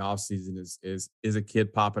about in the off season is a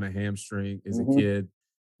kid popping a hamstring, is a kid,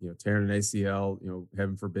 tearing an ACL,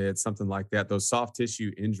 heaven forbid, something like that, those soft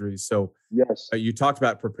tissue injuries. So yes, you talked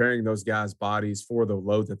about preparing those guys' bodies for the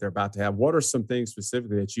load that they're about to have. What are some things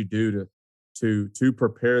specifically that you do to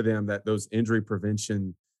prepare them, that those injury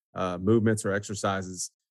prevention movements or exercises,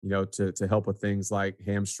 to help with things like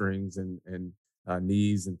hamstrings and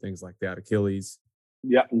knees and things like that, Achilles?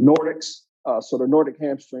 Yeah, Nordics. So the Nordic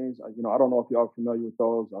hamstrings, I don't know if y'all are familiar with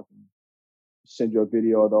those. I can send you a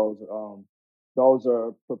video of those. Those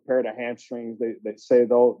are prepared hamstrings. They say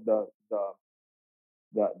though the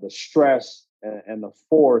stress and the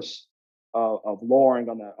force of lowering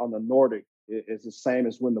on the Nordic is the same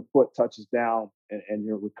as when the foot touches down and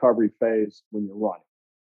your recovery phase when you're running.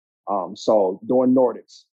 So doing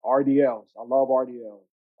Nordics, RDLs. I love RDLs.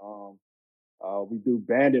 We do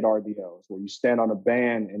banded RDLs, where you stand on a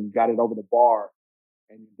band and you got it over the bar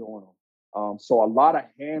and you're doing them. So a lot of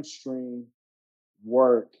hamstring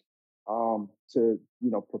work to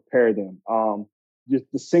prepare them. Just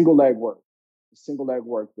the single leg work,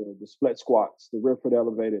 the split squats, the rear foot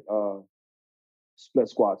elevated split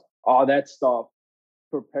squats, all that stuff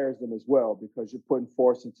prepares them as well, because you're putting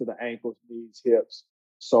force into the ankles, knees, hips.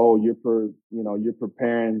 So you're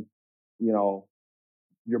preparing, your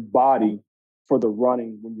body for the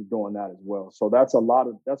running when you're doing that as well. So that's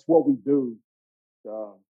what we do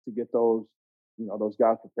to get those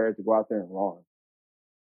guys prepared to go out there and run.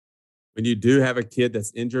 When you do have a kid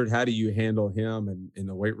that's injured, how do you handle him in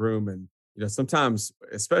the weight room? And, sometimes,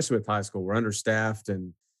 especially with high school, we're understaffed,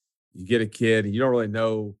 and you get a kid and you don't really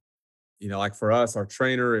know, like for us, our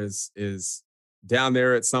trainer is down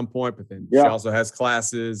there at some point, but then she also has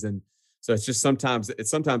classes. And so it's just sometimes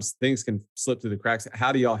things can slip through the cracks.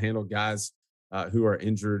 How do y'all handle guys who are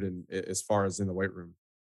injured, and as far as in the weight room?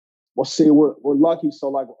 Well, see, we're lucky. So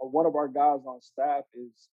like one of our guys on staff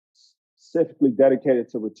is specifically dedicated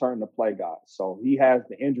to return to play guys. So he has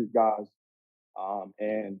the injured guys,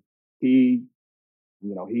 and he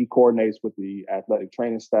coordinates with the athletic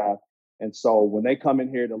training staff. And so when they come in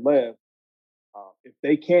here to live, if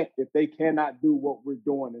they cannot do what we're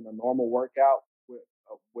doing in a normal workout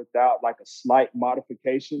without like a slight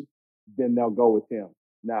modification, then they'll go with him.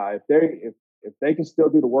 Now, if they can still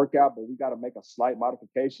do the workout, but we got to make a slight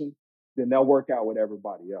modification, then they'll work out with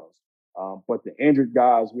everybody else. But the injured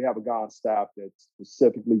guys, we have a guy on staff that's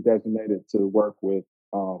specifically designated to work with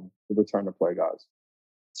the return to play guys.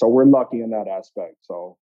 So we're lucky in that aspect.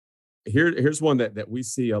 So here's one that we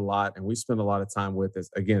see a lot, and we spend a lot of time with, is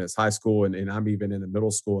again, it's high school, and I'm even in the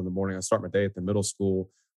middle school in the morning. I start my day at the middle school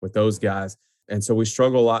with those guys. And so we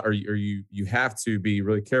struggle a lot, or you have to be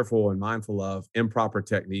really careful and mindful of improper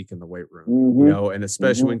technique in the weight room, and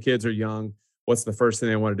especially when kids are young. What's the first thing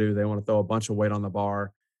they want to do? They want to throw a bunch of weight on the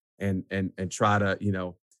bar and try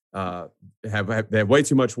to, they have way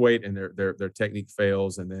too much weight and their technique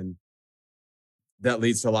fails, and then that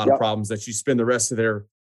leads to a lot of Yep. problems that you spend the rest of their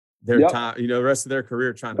Yep. time, the rest of their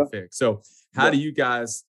career trying to Yep. fix. So how Yep. do you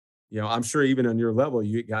guys, I'm sure even on your level,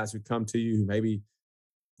 you get guys who come to you who maybe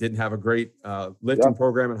didn't have a great lifting Yep.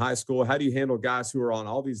 program in high school. How do you handle guys who are on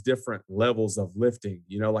all these different levels of lifting?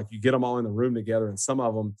 Like you get them all in the room together, and some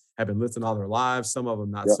of them have been lifting all their lives, some of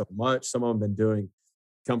them not Yep. so much. Some of them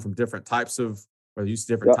come from different types of, or used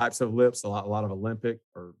to different Yep. types of lifts, a lot of Olympic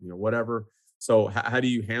or whatever. So how do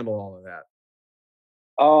you handle all of that?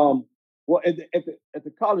 Well, at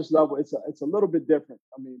the college level, it's a little bit different.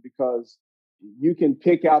 I mean, because you can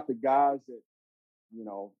pick out the guys that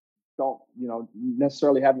don't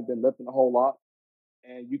necessarily haven't been lifting a whole lot,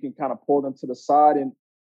 and you can kind of pull them to the side. And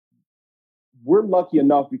we're lucky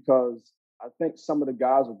enough because I think some of the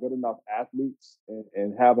guys are good enough athletes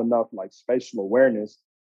and have enough like spatial awareness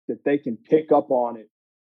that they can pick up on it,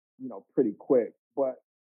 pretty quick. But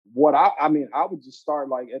what I mean, I would just start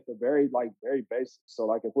like at the very basic. So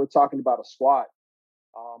like if we're talking about a squat,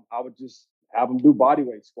 I would just have them do body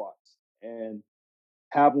weight squats and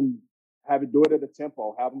have it do it at a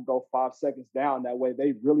tempo, have them go 5 seconds down. That way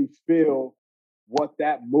they really feel what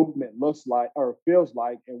that movement looks like or feels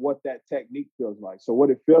like and what that technique feels like. So what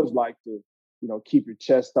it feels like to, keep your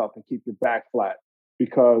chest up and keep your back flat,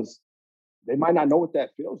 because they might not know what that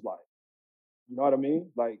feels like. You know what I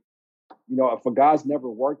mean? Like, if a guy's never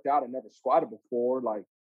worked out and never squatted before, like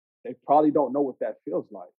they probably don't know what that feels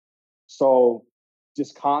like. So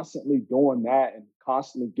just constantly doing that and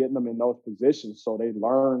constantly getting them in those positions so they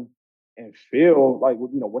learn and feel like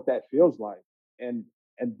what that feels like. And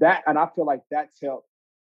I feel like that's helped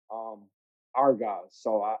our guys.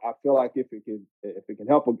 So I feel like if it can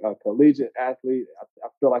help a collegiate athlete, I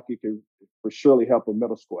feel like it can for surely help a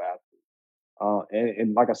middle school athlete.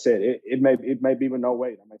 And like I said, it may be with no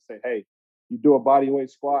weight. I may say, hey, you do a body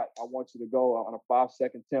weight squat. I want you to go on a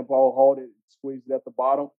 5-second tempo, hold it, squeeze it at the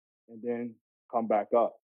bottom, and then come back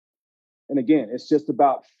up. And again, it's just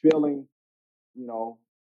about feeling,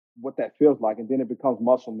 what that feels like, and then it becomes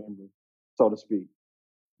muscle memory, so to speak.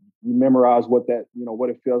 You memorize what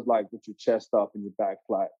it feels like with your chest up and your back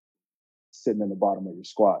flat, sitting in the bottom of your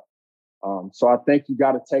squat. So I think you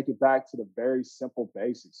got to take it back to the very simple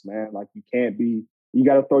basics, man. Like you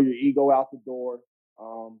got to throw your ego out the door,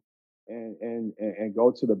 and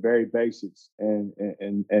go to the very basics and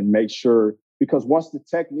make sure, because once the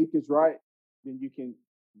technique is right, then you can,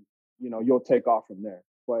 you'll take off from there.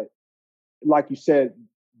 But like you said,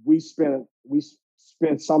 we spend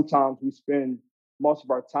most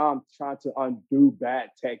of our time trying to undo bad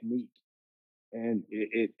technique. And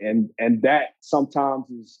and that sometimes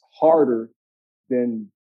is harder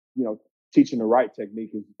than teaching the right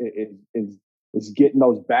technique is getting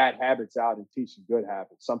those bad habits out and teaching good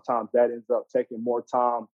habits. Sometimes that ends up taking more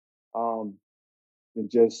time than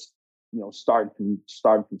just starting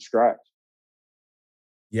from scratch.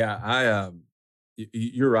 Yeah,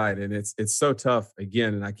 you're right, and it's so tough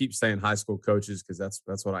again. And I keep saying high school coaches because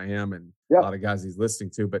that's what I am, and a Yep. lot of guys he's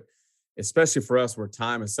listening to, but especially for us where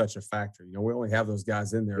time is such a factor. We only have those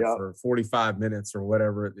guys in there Yep. for 45 minutes or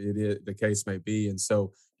whatever it is, the case may be. And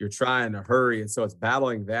so you're trying to hurry. And so it's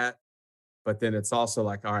battling that. But then it's also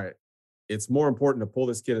like, all right, it's more important to pull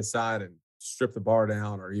this kid aside and strip the bar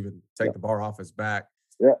down or even take Yep. the bar off his back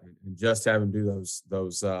Yep. and just have him do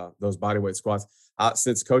those body weight squats.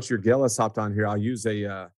 Since Coach Gillis hopped on here, I'll use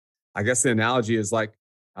I guess the analogy is like,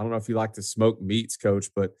 I don't know if you like to smoke meats, Coach,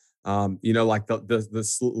 but like the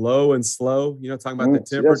slow and slow, talking about the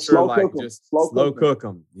temperature, slow like cook 'em. just Slow slow cook cook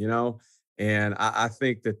them. And I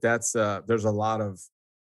think that's there's a lot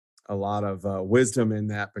of wisdom in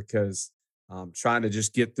that, because trying to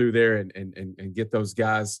just get through there and get those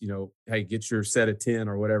guys, hey, get your set of 10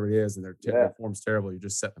 or whatever it is, and Yeah. their form's terrible. You're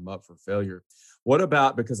just setting them up for failure. What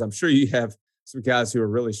about, because I'm sure you have some guys who are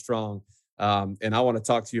really strong, and I want to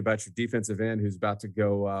talk to you about your defensive end who's about to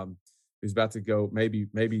go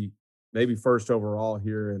maybe first overall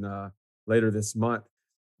here in later this month.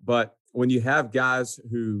 But when you have guys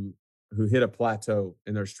who hit a plateau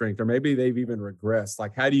in their strength, or maybe they've even regressed,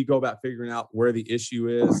 like how do you go about figuring out where the issue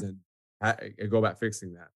is and go about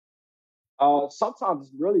fixing that? Sometimes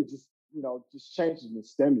it's really just changing the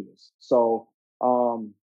stimulus. So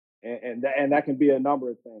and that can be a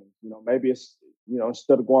number of things. Maybe it's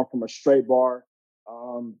instead of going from a straight bar,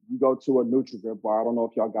 you go to a NutriGrip bar. I don't know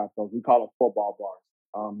if y'all got those. We call them football bars.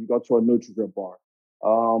 You go to a NutriGrip bar,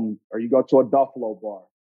 or you go to a Duffalo bar,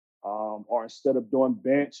 or instead of doing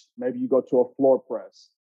bench, maybe you go to a floor press.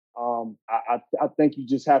 I think you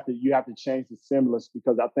have to change the stimulus,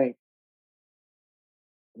 because I think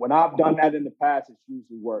when I've done that in the past, it's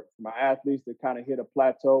usually worked. For my athletes that kind of hit a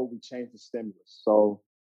plateau, we change the stimulus. So,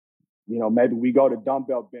 maybe we go to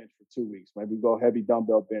dumbbell bench for 2 weeks. Maybe we go heavy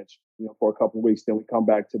dumbbell bench, for a couple of weeks. Then we come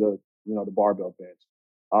back to the barbell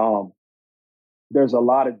bench. There's a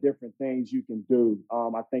lot of different things you can do.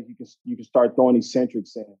 I think you can start throwing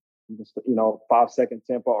eccentrics in. You can, 5-second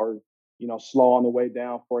tempo, or slow on the way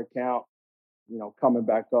down for a count. Coming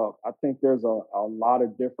back up. I think there's a lot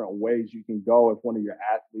of different ways you can go if one of your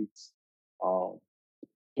athletes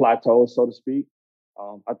plateaus, so to speak.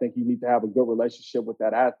 I think you need to have a good relationship with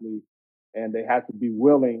that athlete, and they have to be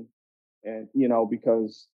willing. And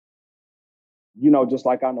because just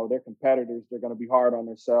like I know they're competitors, they're going to be hard on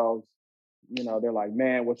themselves. They're like,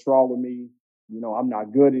 man, what's wrong with me? I'm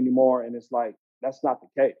not good anymore. And it's like, that's not the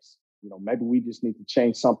case. Maybe we just need to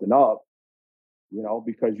change something up,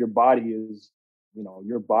 because your body is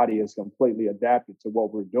completely adapted to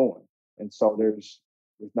what we're doing. And so there's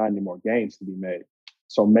not any more gains to be made.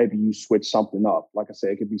 So maybe you switch something up. Like I said,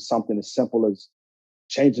 it could be something as simple as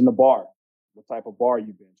changing the bar, what type of bar you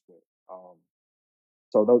bench with.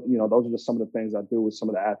 So those are just some of the things I do with some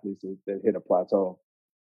of the athletes that hit a plateau.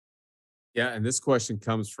 Yeah, and this question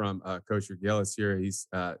comes from Coach Gillis here. He's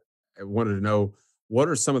wanted to know, what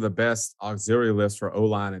are some of the best auxiliary lifts for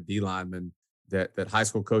O-line and D-linemen that high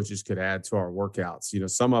school coaches could add to our workouts?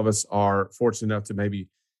 Some of us are fortunate enough to maybe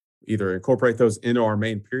either incorporate those into our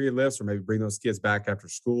main period lifts, or maybe bring those kids back after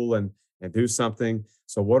school and do something.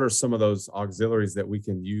 So what are some of those auxiliaries that we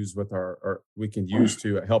can use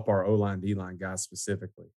to help our O-line, D-line guys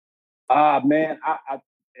specifically? Man, I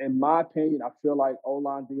in my opinion, I feel like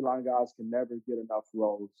O-line, D-line guys can never get enough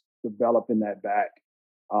rows developing that back.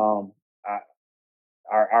 Our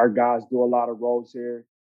guys do a lot of rows here.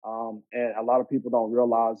 And a lot of people don't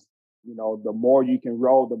realize, the more you can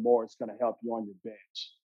roll, the more it's going to help you on your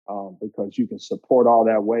bench, because you can support all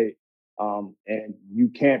that weight. And you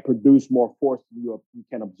can't produce more force than you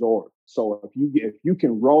can absorb. So if you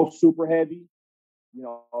can roll super heavy, a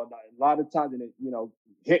lot of times, and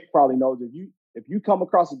Hick probably knows, if you come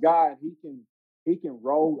across a guy and he can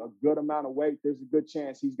roll a good amount of weight, there's a good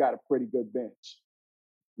chance he's got a pretty good bench.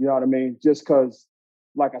 You know what I mean? Just because,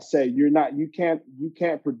 like I say, you can't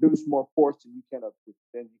produce more force than you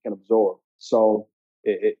can absorb. So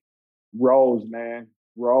it rolls, man,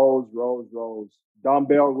 rolls,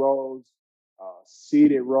 dumbbell rolls,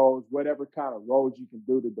 seated rolls, whatever kind of rolls you can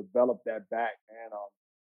do to develop that back, man.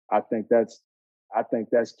 I think that's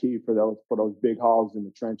key for those big hogs in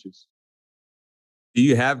the trenches. Do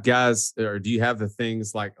you have guys, or do you have the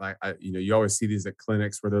things like you always see these at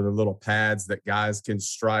clinics where they're the little pads that guys can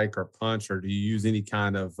strike or punch, or do you use any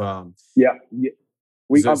kind of Yeah.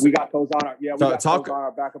 We got those on our those on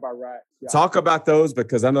our back of our rack. Yeah. Talk about those,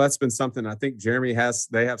 because I know that's been something I think Jeremy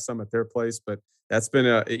they have some at their place, but that's been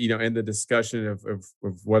in the discussion of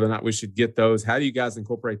whether or not we should get those. How do you guys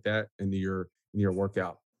incorporate that into your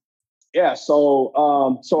workout? Yeah, so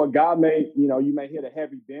a guy you may hit a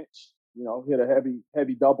heavy bench, hit a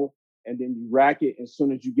heavy double, and then you rack it. As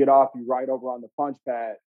soon as you get off, you right over on the punch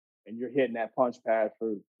pad, and you're hitting that punch pad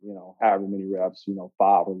for however many reps, 5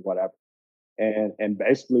 or whatever. And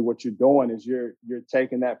basically what you're doing is you're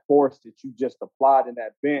taking that force that you just applied in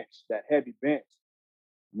that bench, that heavy bench.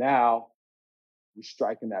 Now you're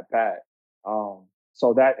striking that pad.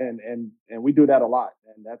 So that and we do that a lot,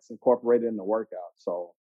 and that's incorporated in the workout.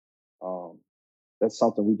 So that's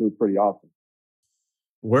something we do pretty often.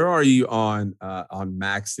 Where are you on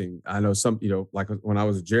maxing? I know some, like when I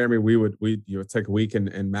was with Jeremy, we take a week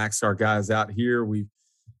and max our guys out here. We,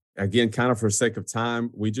 again, kind of for sake of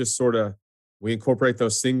time, we just we incorporate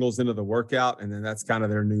those singles into the workout, and then that's kind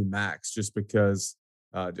of their new max, just because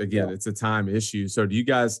it's a time issue. So do you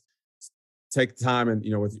guys take time and,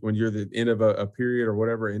 when you're the end of a period or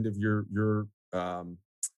whatever, end of your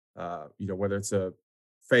whether it's a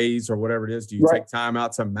phase or whatever it is, do you take time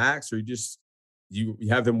out to max, or you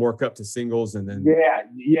have them work up to singles and then? Yeah,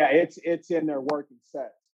 it's in their working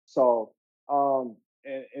sets. So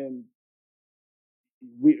and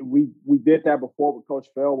we did that before with Coach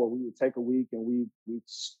Phil, where we would take a week and we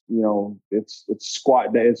it's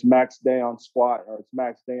squat day, it's max day on squat, or it's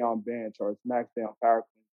max day on bench, or it's max day on power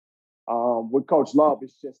clean. With Coach Love,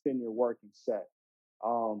 it's just in your working set.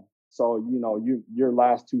 So your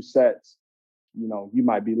last 2 sets, you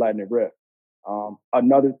might be letting it rip.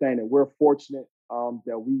 Another thing that we're fortunate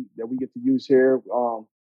that we get to use here,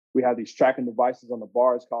 we have these tracking devices on the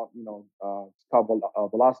bars called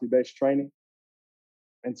velocity-based training.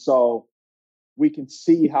 And so we can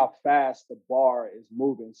see how fast the bar is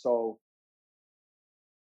moving. So,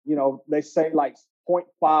 they say like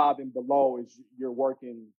 0.5 and below is you're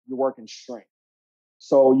working strength.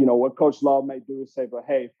 So, you know, what Coach Love may do is say, but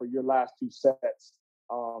hey, for your last 2 sets,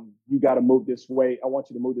 you got to move this weight. I want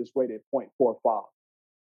you to move this weight at 0.45,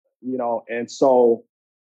 you know, and so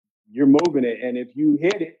you're moving it. And if you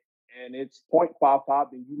hit it and it's 0.55,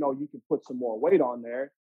 then you know you can put some more weight on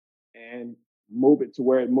there and move it to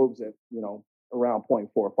where it moves at, you know, around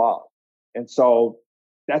 0.45. And so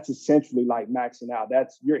that's essentially like maxing out.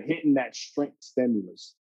 You're hitting that strength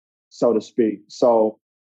stimulus, so to speak. So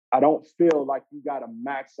I don't feel like you got to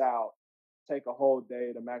max out, take a whole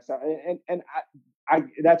day to max out. And I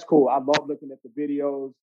that's cool. I love looking at the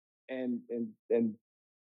videos and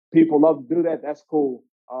people love to do that. That's cool.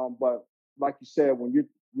 But like you said, when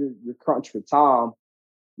you're crunched for time,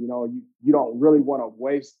 you know, you don't really want to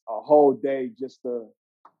waste a whole day just to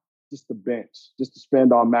bench, just to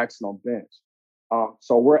spend on maxing on bench.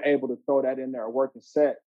 So we're able to throw that in there, a working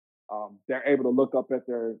set. They're able to look up at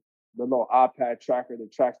the little iPad tracker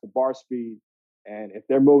that tracks the bar speed, and if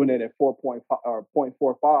they're moving it at 4.5 or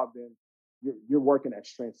 0.45, then you're working at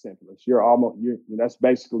strength stimulus. That's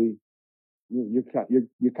basically you're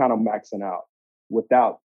kind of maxing out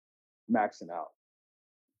without maxing out.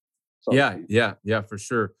 So yeah, for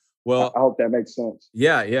sure. Well, I hope that makes sense.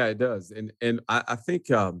 Yeah, it does. And I think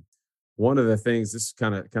one of the things, this is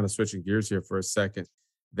kind of switching gears here for a second,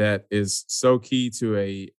 that is so key to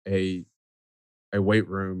a weight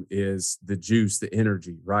room is the juice, the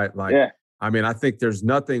energy, right? Like, yeah. I mean, I think there's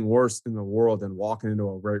nothing worse in the world than walking into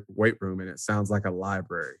a weight room and it sounds like a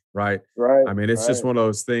library, right? Right. I mean, it's just one of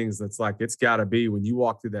those things that's like, it's got to be when you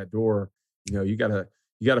walk through that door, you know, you gotta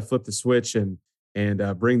flip the switch and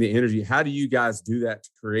bring the energy. How do you guys do that to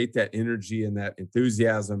create that energy and that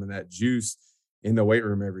enthusiasm and that juice in the weight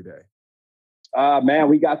room every day? Man,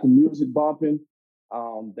 we got the music bumping.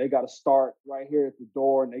 They got to start right here at the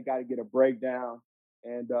door and they got to get a breakdown.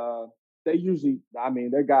 And they usually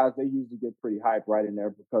get pretty hyped right in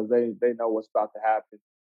there because they know what's about to happen.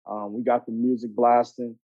 We got the music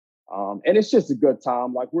blasting. And it's just a good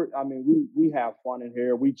time. Like we have fun in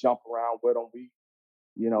here. We jump around with them.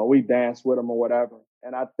 We dance with them or whatever.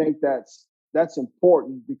 And I think that's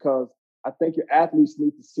important because I think your athletes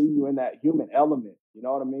need to see you in that human element. You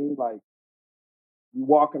know what I mean? Like you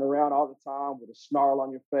walking around all the time with a snarl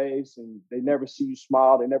on your face and they never see you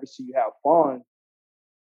smile. They never see you have fun.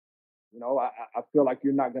 You know, I feel like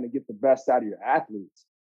you're not going to get the best out of your athletes.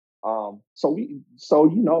 So we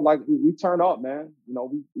turn up, man. You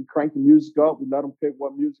know, we crank the music up. We let them pick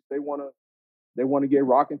what music they want to get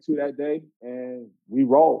rocking to that day, and we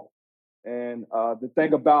roll. And the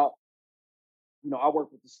thing about, I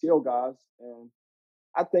work with the skill guys, and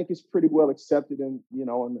I think it's pretty well accepted in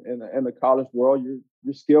the college world.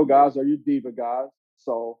 Your skill guys are your diva guys.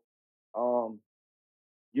 So, I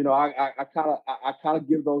kind of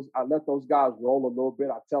I let those guys roll a little bit.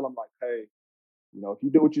 I tell them like, hey, if you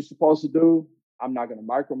do what you're supposed to do, I'm not going to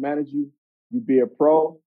micromanage you. You be a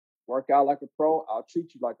pro, work out like a pro. I'll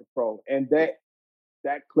treat you like a pro, and that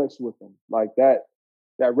clicks with them. Like that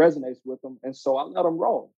resonates with them. And so I let them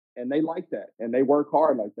roll, and they like that, and they work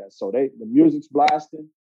hard like that. So the music's blasting,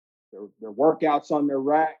 their workouts on their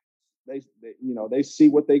rack. They see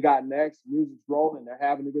what they got next. Music's rolling, they're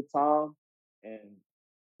having a good time, and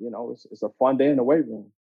it's a fun day in the weight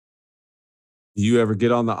room. Do you ever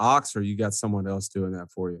get on the aux, or you got someone else doing that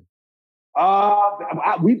for you?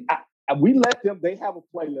 We let them. They have a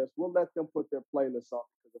playlist. We'll let them put their playlist on.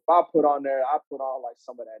 Because if I put on like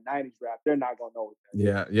some of that '90s rap, they're not gonna know what that is.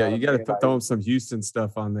 Yeah. You got to throw some Houston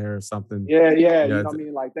stuff on there or something. Yeah. You know what I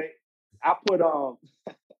mean? Like I put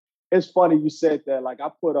It's funny you said that. Like I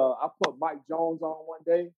put Mike Jones on one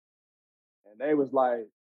day, and they was like,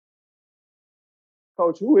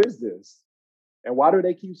 "Coach, who is this? And why do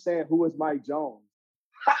they keep saying who is Mike Jones?"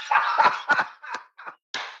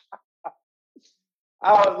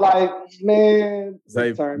 I was like, man,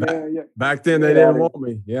 back then they didn't want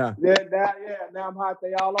me. Yeah. Now I'm hot.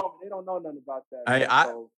 They all over. They don't know nothing about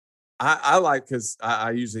that. I like, because I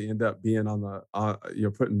usually end up being on the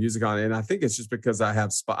putting music on, and I think it's just because I'm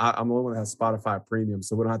the only one that has Spotify Premium,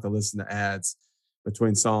 so we don't have to listen to ads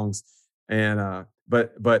between songs. And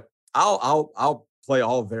but I'll play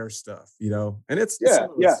all of their stuff, and it's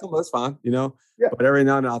fine, Yeah. But every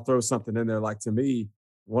now and then I'll throw something in there. Like, to me,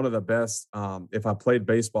 one of the best, if I played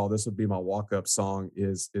baseball, this would be my walk-up song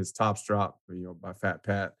is Tops Drop, by Fat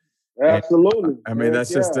Pat. Absolutely. And, I mean, that's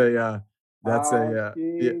just a yeah.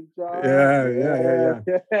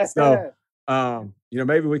 So,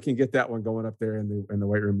 maybe we can get that one going up there in the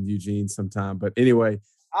weight room in Eugene sometime. But anyway,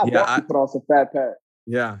 I put on some Fat Pat.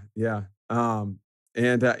 Yeah.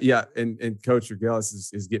 And Coach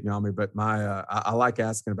Urgelis is getting on me, but I like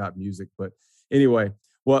asking about music. But anyway,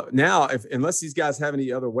 Well, now, if unless these guys have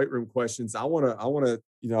any other weight room questions, I wanna,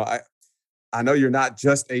 I know you're not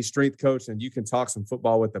just a strength coach, and you can talk some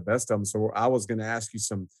football with the best of them. So I was going to ask you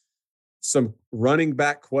some running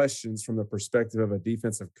back questions from the perspective of a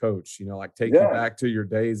defensive coach. Like take you Yeah. back to your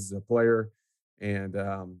days as a player, and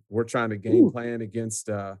we're trying to game Ooh. plan against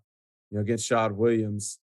against Shad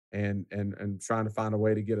Williams, and trying to find a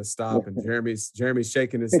way to get a stop. And Jeremy's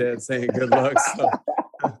shaking his head, saying good luck. So.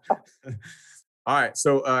 All right,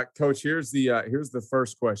 so coach, here's the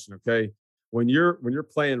first question. Okay, when you're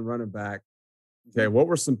playing running back, okay, what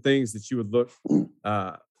were some things that you would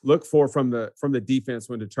look for from the defense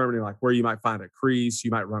when determining like where you might find a crease, you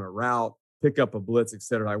might run a route, pick up a blitz, et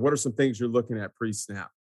cetera? Like, what are some things you're looking at pre-snap?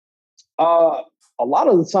 Uh, a lot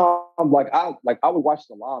of the time, I would watch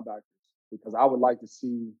the linebackers because I would like to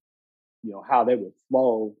see, how they would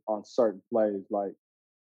flow on certain plays. Like,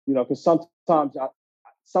 because sometimes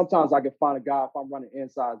I can find a guy if I'm running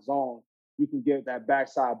inside zone, you can get that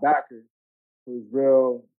backside backer who's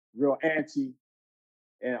real anti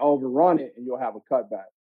and overrun it, and you'll have a cutback.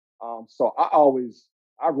 So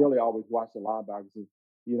I really always watch the linebackers,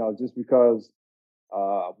 just because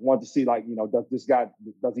I want to see like,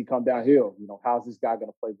 does he come downhill? How's this guy going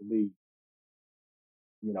to play the lead?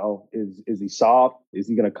 Is he soft? Is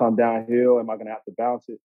he going to come downhill? Am I going to have to bounce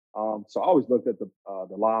it? So I always looked at the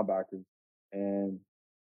linebackers, and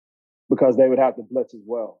because they would have to blitz as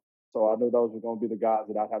well. So I knew those were going to be the guys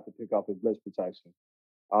that I'd have to pick up in blitz protection.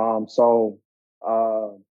 So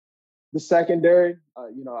the secondary,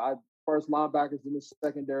 I first linebackers in the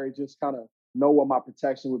secondary just kind of know what my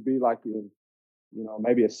protection would be like.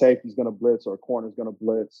 Maybe a safety's going to blitz or a corner's going to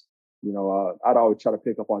blitz. I'd always try to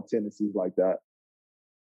pick up on tendencies like that.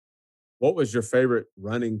 What was your favorite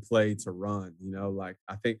running play to run? Like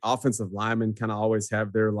I think offensive linemen kind of always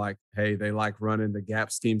have their like, hey, they like running the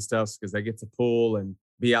gap scheme stuff because they get to pull and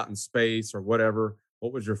be out in space or whatever.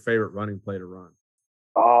 What was your favorite running play to run?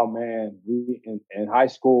 Oh man, we in high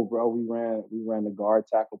school, bro, we ran the guard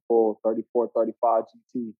tackle pull 34-35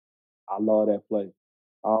 GT. I love that play.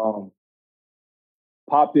 Um,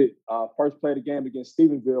 Popped it first play of the game against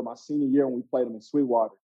Stephenville my senior year when we played them in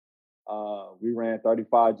Sweetwater. We ran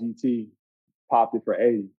 35 GT, popped it for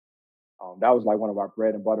 80. That was like one of our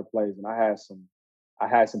bread and butter plays, and I had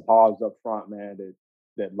some hogs up front, man,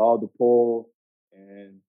 that loved to pull,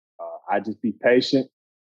 and I just be patient,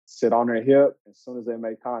 sit on their hip. As soon as they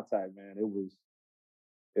made contact, man,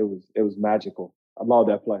 it was magical. I love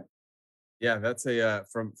that play. Yeah, that's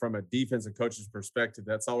from a defensive coach's perspective,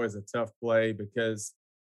 that's always a tough play because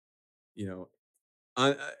you know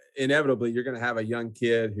un- uh, inevitably you're going to have a young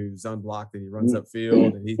kid who's unblocked and he runs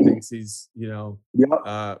upfield and he thinks he's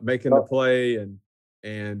Yep, making the yep. play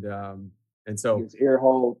and so His ear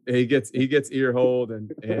hold. he gets ear hold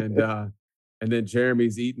and then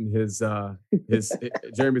Jeremy's eating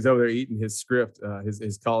Jeremy's over there eating his script,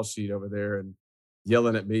 his call sheet over there and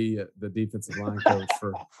yelling at me, the defensive line coach,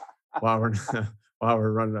 for while we're while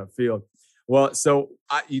we're running upfield. Well, so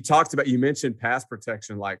you mentioned pass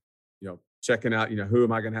protection, like checking out, who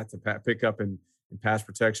am I going to have to pick up in pass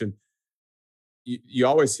protection. You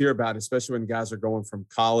always hear about, especially when guys are going from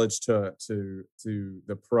college to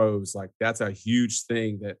the pros, like that's a huge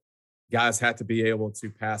thing that guys have to be able to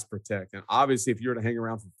pass protect. And obviously, if you were to hang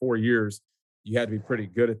around for 4 years, you had to be pretty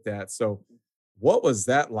good at that. So, what was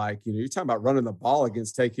that like? You're talking about running the ball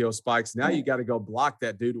against Takeo Spikes. Now you got to go block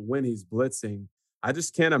that dude when he's blitzing. I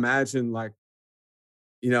just can't imagine, like,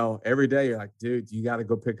 every day you're like, dude, you got to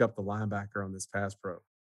go pick up the linebacker on this pass pro.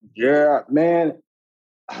 Yeah, man.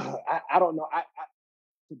 I don't know.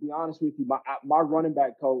 To be honest with you, my running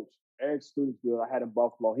back coach, Eric Studesville, I had in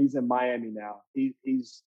Buffalo. He's in Miami now.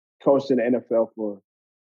 He's coached in the NFL for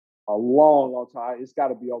a long, long time. It's got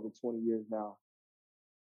to be over 20 years now.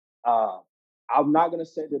 Uh, I'm not gonna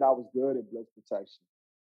say that I was good at blitz protection.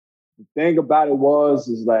 The thing about it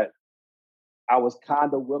is that I was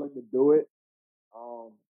kind of willing to do it.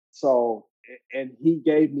 Um, so, and he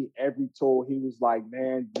gave me every tool. He was like,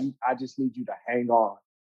 "Man, I just need you to hang on."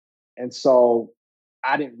 And so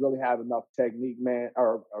I didn't really have enough technique, man,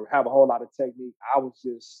 or have a whole lot of technique. I was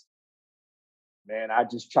just, man, I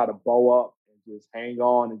just try to bow up and just hang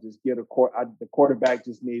on and just get the quarterback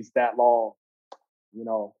just needs that long,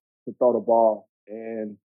 to throw the ball.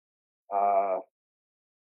 And uh,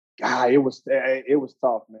 God, it was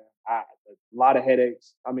tough, man. A lot of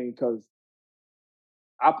headaches. I mean, because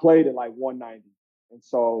I played at like 190. And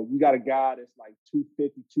so you got a guy that's like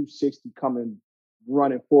 250, 260 coming,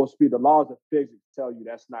 running full speed. The laws of physics tell you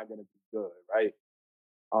that's not going to be good, right?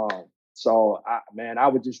 So I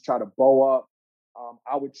would just try to bow up.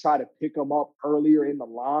 I would try to pick him up earlier in the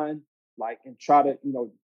line like, and try to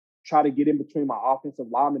get in between my offensive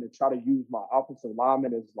lineman and try to use my offensive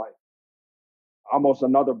lineman as like almost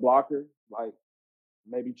another blocker, like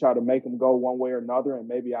maybe try to make them go one way or another, and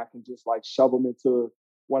maybe I can just like shove them into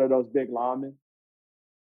one of those big linemen.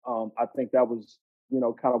 I think that was,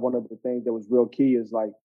 kind of one of the things that was real key is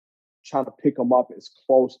like trying to pick them up as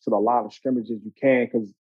close to the line of scrimmage as you can.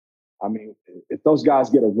 Because, I mean, if those guys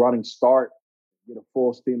get a running start, get a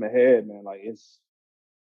full steam ahead, man, like it's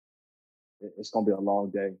going to be a long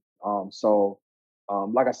day.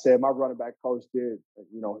 Like I said, my running back coach did,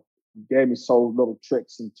 gave me so little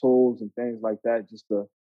tricks and tools and things like that just to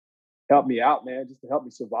help me out, man, just to help me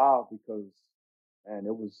survive because, man,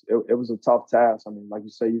 it was a tough task. I mean, like you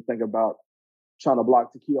say, you think about trying to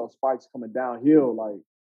block Takeo Spikes coming downhill, like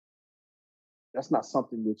that's not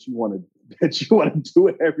something that you want to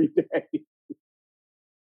do every day.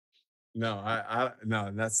 No,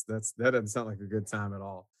 no, that doesn't sound like a good time at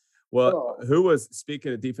all. Well,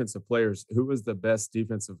 speaking of defensive players, who was the best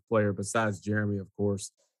defensive player besides Jeremy, of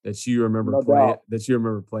course, that you remember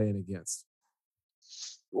playing against?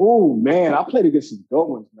 Oh man, I played against some good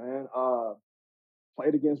ones, man.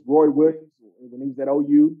 Played against Roy Williams when he was at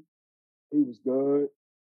OU. He was good.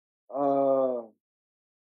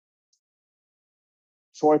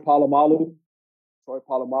 Troy Polamalu.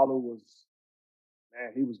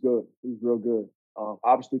 He was good. He was real good.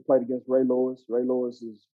 Obviously played against Ray Lewis. Ray Lewis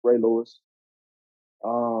is Ray Lewis.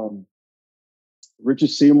 Richard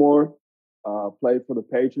Seymour played for the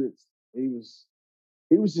Patriots. He was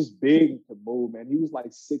just big and could move, man. He was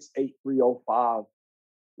like 6'8", 305,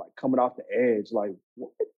 like coming off the edge. Like,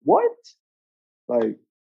 what? Like,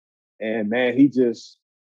 and man, he just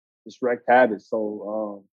wreaked havoc.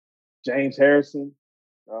 So James Harrison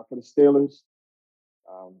for the Steelers.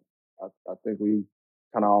 I think we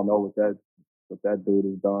kind of all know what that dude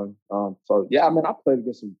has done. So yeah, I mean, I played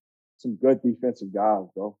against some good defensive guys,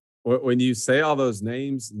 bro. When you say all those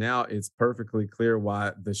names, now it's perfectly clear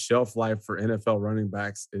why the shelf life for NFL running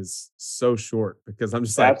backs is so short. Because I'm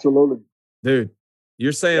just like, absolutely, dude.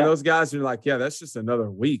 You're saying those guys, and you're like, yeah, that's just another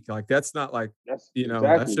week. Like that's not like that's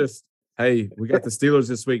just hey, we got the Steelers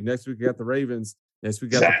this week. Next week we got the Ravens. Next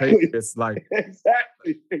week we got the Patriots. Like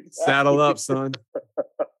exactly. Saddle up, son.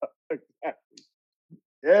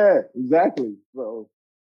 Yeah, exactly. So,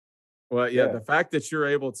 well, yeah, the fact that you're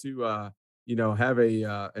able to, have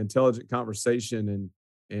a intelligent conversation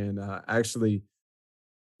and actually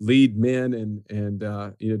lead men and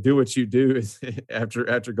do what you do is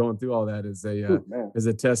after going through all that is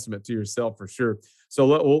a testament to yourself for sure.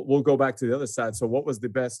 So we'll go back to the other side. So what was the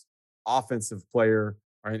best offensive player?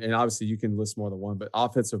 Right, and obviously you can list more than one, but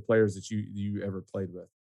offensive players that you ever played with?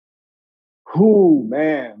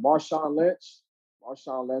 Man, Marshawn Lynch.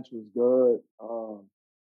 Marshawn Lynch was good.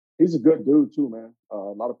 He's a good dude too, man. A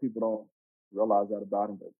lot of people don't realize that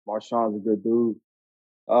about him, but Marshawn's a good dude.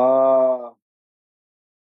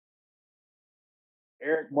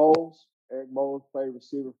 Eric Moles. Eric Moles played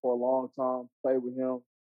receiver for a long time. Played with him.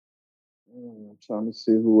 I'm trying to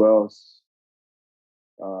see who else.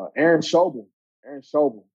 Aaron Schobel.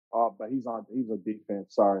 But he's a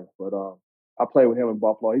defense. Sorry, but I played with him in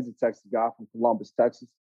Buffalo. He's a Texas guy from Columbus, Texas.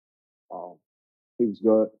 He was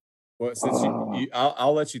good. Well, since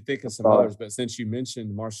I'll let you think of some others, but since you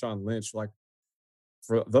mentioned Marshawn Lynch, like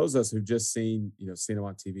for those of us who've just seen him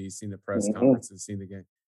on TV, seen the press conferences, seen the game,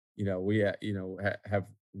 we have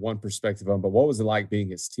one perspective on him. But what was it like being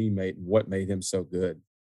his teammate, and what made him so good?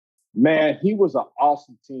 Man, he was an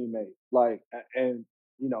awesome teammate. Like, and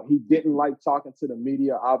he didn't like talking to the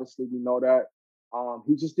media. Obviously, we know that.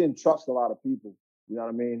 He just didn't trust a lot of people. You know what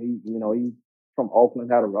I mean? He from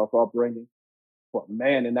Oakland, had a rough upbringing. But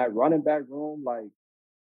man, in that running back room, like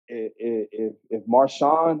if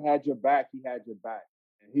Marshawn had your back, he had your back.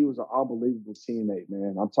 And he was an unbelievable teammate,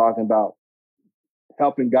 man. I'm talking about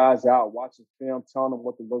helping guys out, watching film, telling them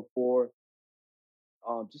what to look for.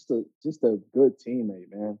 Just a good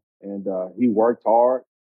teammate, man. And he worked hard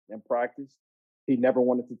in practice. He never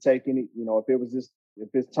wanted to take any, if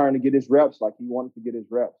it's turn to get his reps, like he wanted to get his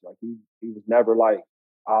reps. Like he was never like,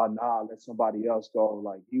 let somebody else go.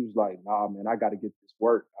 Like he was like, nah, man, I got to get this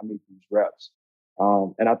work. I need these reps.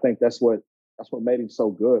 And I think that's what made him so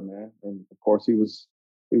good, man. And of course, he was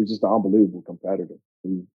just an unbelievable competitor.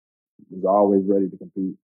 He was always ready to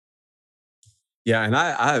compete. Yeah, and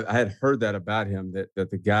I had heard that about him,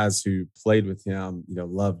 that the guys who played with him,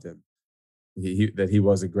 loved him. That he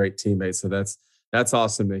was a great teammate. So that's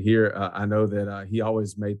awesome to hear. I know that he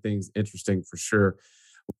always made things interesting for sure.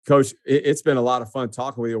 Coach, it's been a lot of fun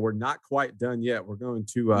talking with you. We're not quite done yet. We're going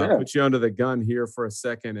to put you under the gun here for a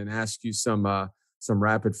second and ask you some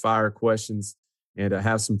rapid fire questions. and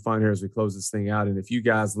have some fun here as we close this thing out. And if you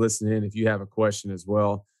guys listen in, if you have a question as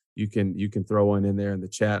well, you can throw one in there in the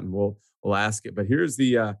chat, and we'll ask it. But here's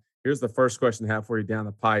the first question I have for you down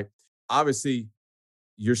the pipe. Obviously,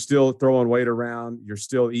 you're still throwing weight around, you're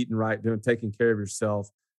still eating right, taking care of yourself.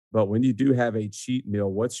 But when you do have a cheat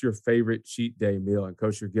meal, what's your favorite cheat day meal? And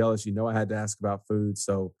Coach Urgelis, I had to ask about food,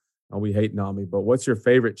 so don't be hating on me. But what's your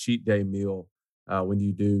favorite cheat day meal when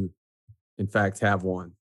you do, in fact, have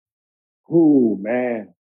one? Ooh,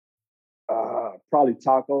 man. Probably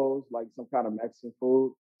tacos, like some kind of Mexican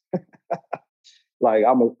food. Like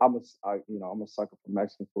I'm a sucker for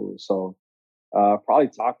Mexican food. So probably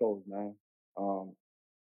tacos, man. Um,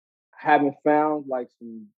 haven't found like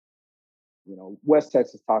some, West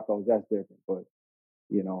Texas tacos, that's different. But,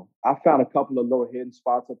 I found a couple of little hidden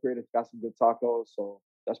spots up here that's got some good tacos. So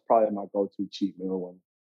that's probably my go-to cheat meal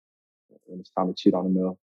when it's time to cheat on a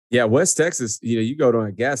meal. Yeah, West Texas, you go to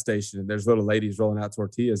a gas station and there's little ladies rolling out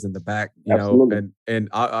tortillas in the back, Absolutely. and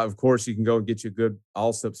of course you can go and get you a good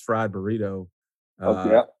Allsup's fried burrito.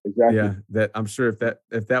 Okay, yeah, exactly. Yeah, that I'm sure if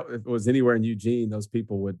it was anywhere in Eugene, those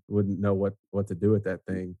people wouldn't know what to do with that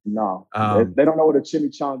thing. No, they don't know what a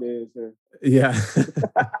chimichanga is there. Yeah.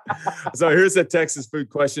 So here's a Texas food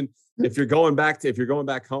question: if you're going back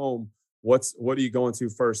home, what are you going to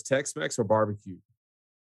first, Tex-Mex or barbecue?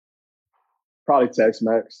 Probably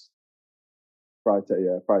Tex-Mex. Probably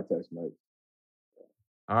Tex-Mex.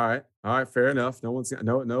 All right, fair enough. No one's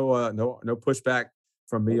no pushback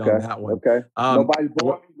from me Okay, on that one. okay. Nobody's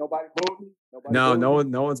booing me. Nobody booing me. No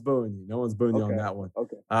one's booing you. No one's booing you on that one.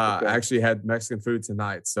 Okay. I actually had Mexican food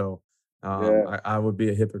tonight, so Yeah. I would be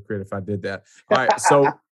a hypocrite if I did that. All right, so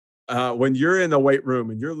when you're in the weight room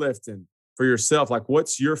and you're lifting for yourself, like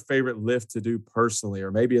what's your favorite lift to do personally,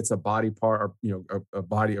 or maybe it's a body part, or a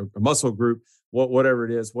body or a muscle group, whatever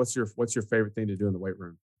it is. What's your favorite thing to do in the weight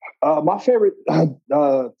room? My favorite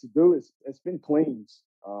to do it's been cleans,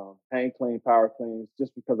 hang clean, power cleans,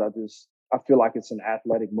 just because I feel like it's an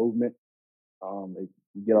athletic movement.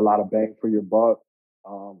 You get a lot of bang for your buck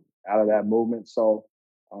out of that movement. So,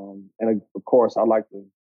 and of course, I like to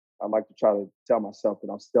try to tell myself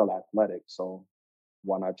that I'm still athletic. So,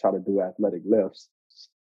 why not try to do athletic lifts?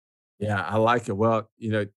 Yeah, I like it. Well,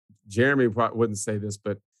 Jeremy probably wouldn't say this,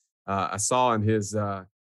 but I saw in his maybe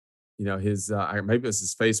it was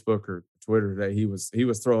his Facebook or Twitter today. He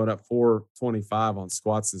was throwing up 425 on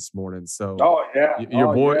squats this morning. So, oh yeah,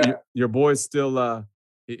 your boy's still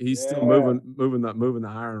he's still moving the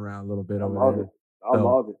iron around a little bit over there. I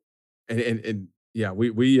love it. And yeah, we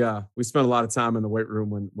spent a lot of time in the weight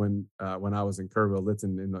room when I was in Kerrville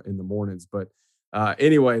lifting in the mornings. But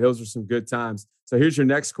anyway, those are some good times. So here's your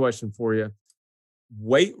next question for you: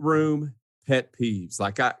 weight room pet peeves,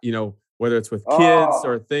 like whether it's with kids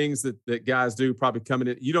or things that guys do, probably coming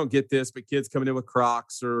in. You don't get this, but kids coming in with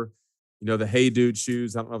Crocs or, the Hey Dude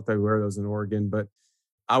shoes. I don't know if they wear those in Oregon, but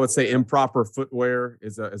I would say improper footwear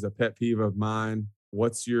is a pet peeve of mine.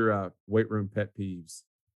 What's your weight room pet peeves?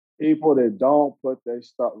 People that don't put their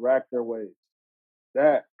stuff, rack their weights.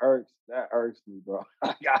 That irks me, bro.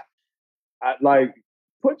 I like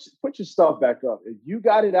put your stuff back up. If you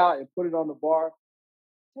got it out and put it on the bar,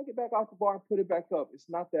 take it back off the bar and put it back up. It's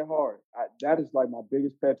not that hard. That is like my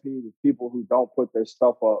biggest pet peeve is people who don't put their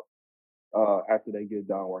stuff up after they get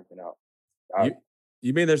done working out.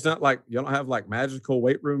 You mean there's not you don't have like magical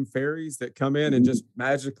weight room fairies that come in and just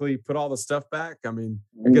magically put all the stuff back? I mean,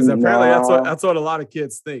 because apparently that's what a lot of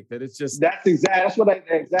kids think, that it's just that's what they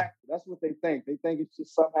think. They think it's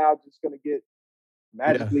just somehow just going to get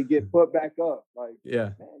magically get put back up. Like,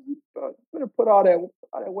 man, you better put all that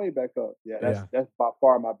weight back up. Yeah, that's by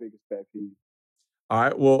far my biggest pet peeve. All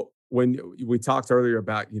right. Well, when we talked earlier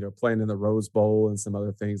about playing in the Rose Bowl and some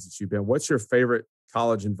other things that you've been, what's your favorite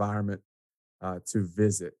college environment to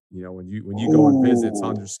visit? When you go on visits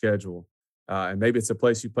on your schedule, and maybe it's a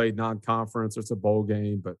place you played non-conference or it's a bowl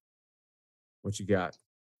game, but what you got?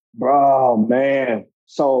 Bro, man.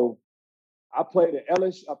 So I played at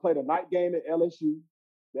LSU. I played a night game at LSU.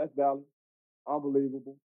 Death Valley,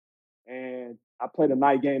 unbelievable. And I played a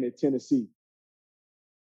night game at Tennessee.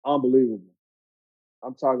 Unbelievable.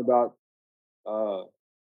 I'm talking about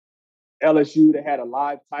LSU. They had a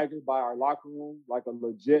live tiger by our locker room, like a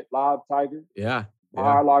legit live tiger. Yeah. By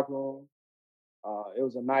our locker room. It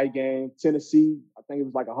was a night game. Tennessee, I think it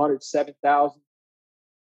was like 107,000.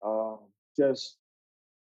 Just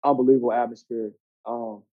unbelievable atmosphere.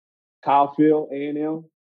 Kyle Field, A&M.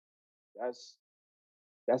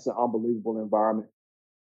 That's an unbelievable environment.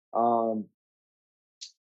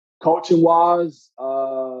 Coaching wise,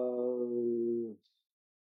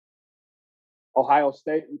 Ohio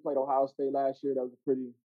State. We played Ohio State last year. That was a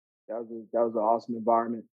That was an awesome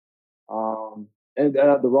environment. And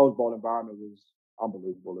the Rose Bowl environment was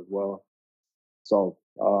unbelievable as well. So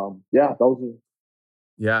yeah,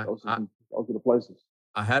 Yeah, those are the places.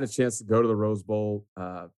 I had a chance to go to the Rose Bowl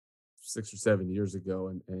 6 or 7 years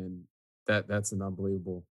ago, and that's an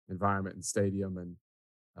unbelievable environment and stadium, and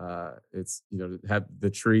it's to have the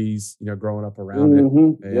trees growing up around it,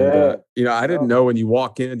 and Yeah. I Yeah. didn't know when you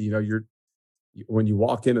walk in, when you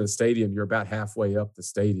walk into the stadium, you're about halfway up the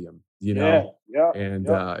stadium, Yeah. Yeah. and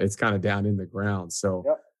Yep. it's kind of down in the ground, so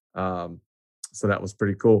Yep. um, so that was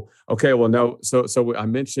pretty cool. Okay, well, no, so I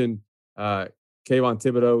mentioned Kayvon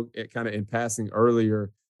Thibodeaux kind of in passing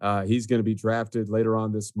earlier. He's going to be drafted later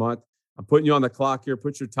on this month. I'm putting you on the clock here.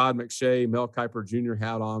 Put your Todd McShay, Mel Kiper Jr.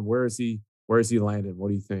 hat on. Where is he? Where is he landing? What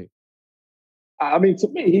do you think? I mean, to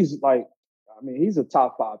me, he's a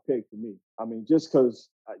top 5 pick for me. I mean, just because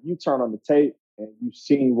you turn on the tape and you've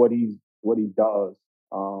seen what he does.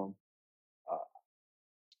 Uh,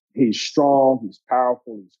 he's strong. He's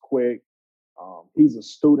powerful. He's quick. He's a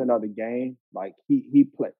student of the game. Like he's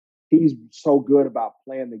so good about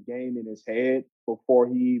playing the game in his head before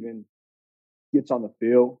he even gets on the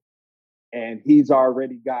field. And he's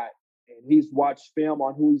watched film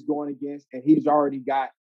on who he's going against, and he's already got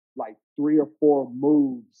like 3 or 4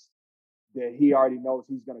 moves that he already knows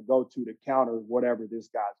he's going to go to counter whatever this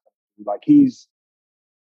guy's going to do. Like he's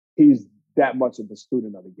that much of a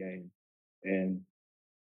student of the game, and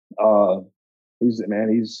he's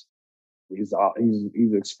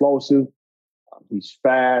explosive. He's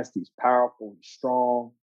fast. He's powerful. He's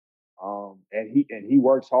strong, and he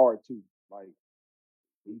works hard too. Like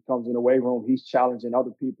he comes in the weight room, he's challenging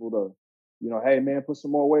other people to, hey man, put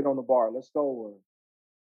some more weight on the bar. Let's go. Or,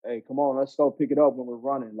 hey, come on, let's go pick it up when we're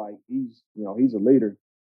running. Like he's a leader.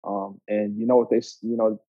 And you know what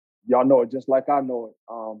y'all know it just like I know it.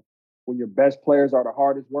 When your best players are the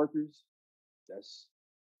hardest workers, that's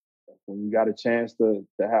when you got a chance to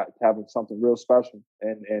have something real special.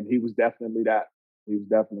 And he was definitely that. He was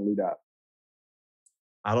definitely that.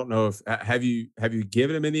 I don't know if have you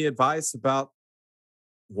given him any advice about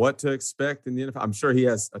what to expect in the NFL? I'm sure he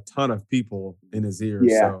has a ton of people in his ear.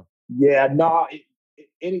 Yeah. So Yeah. No.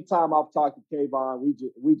 Anytime I've talked to Kayvon, we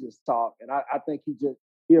just talk, and I think he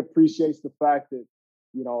appreciates the fact that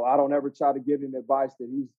I don't ever try to give him advice that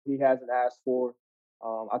he hasn't asked for.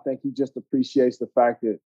 I think he just appreciates the fact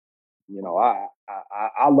that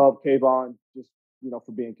I love Kayvon just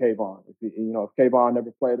for being Kayvon. If Kayvon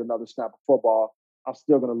never played another snap of football, I'm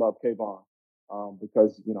still gonna love Kayvon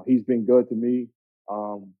because he's been good to me.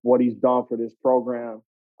 What he's done for this program,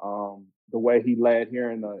 the way he led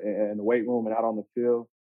here in the weight room and out on the field.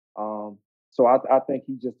 So I think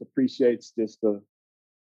he just appreciates just the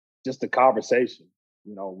conversation,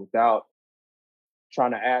 without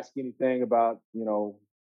trying to ask anything about,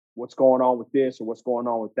 what's going on with this or what's going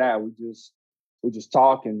on with that. We just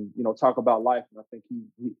talk and, talk about life. And I think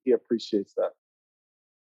he appreciates that.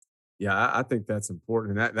 yeah, I think that's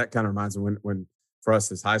important. And that kind of reminds me when for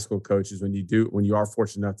us as high school coaches, when you are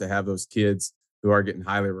fortunate enough to have those kids who are getting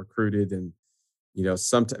highly recruited, and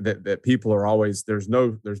sometimes that people are always there's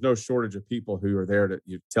no shortage of people who are there to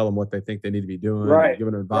you tell them what they think they need to be doing and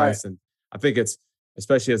giving them advice. And I think it's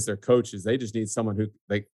especially as their coaches, they just need someone who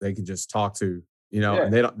they can just talk to,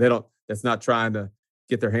 and they don't that's not trying to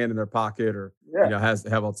get their hand in their pocket or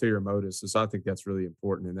have ulterior motives. So I think that's really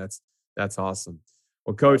important, and that's awesome.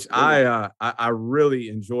 Well, Coach, I really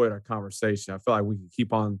enjoyed our conversation. I feel like we can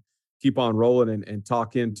keep on rolling and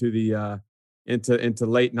talk into the into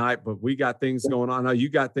late night, but we got things going on. Now you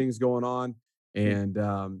got things going on, and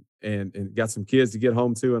got some kids to get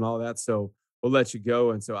home to and all that. So we'll let you go.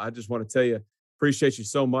 And so I just want to tell you, appreciate you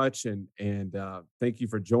so much, and thank you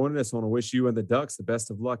for joining us. I want to wish you and the Ducks the best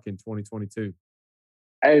of luck in 2022.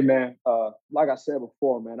 Hey man, like I said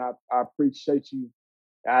before, man, I appreciate you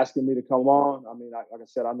asking me to come on. I mean, like I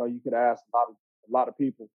said, I know you could ask a lot of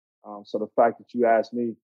people. So the fact that you asked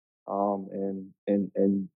me, and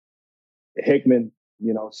Hickman,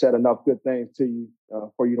 said enough good things to you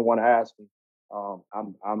for you to want to ask me.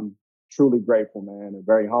 I'm truly grateful, man, and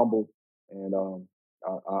very humble, and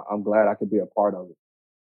I'm glad I could be a part of it.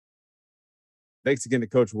 Thanks again to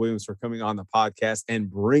Coach Williams for coming on the podcast and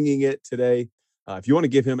bringing it today. If you want to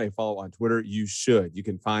give him a follow on Twitter, you should. You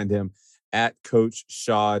can find him at Coach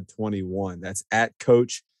Shaud 21. That's at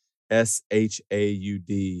Coach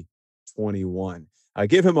SHAUD 21.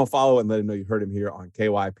 Give him a follow and let him know you heard him here on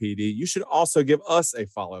KYPD. You should also give us a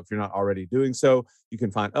follow if you're not already doing so. You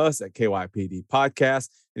can find us at KYPD Podcast.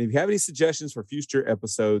 And if you have any suggestions for future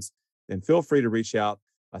episodes, then feel free to reach out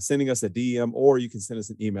by sending us a DM, or you can send us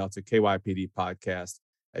an email to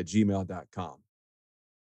kypdpodcast@gmail.com.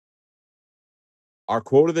 Our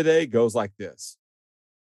quote of the day goes like this: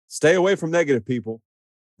 stay away from negative people.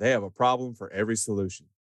 They have a problem for every solution.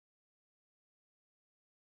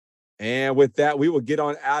 And with that, we will get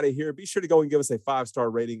on out of here. Be sure to go and give us a 5-star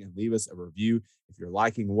rating and leave us a review if you're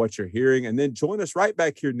liking what you're hearing. And then join us right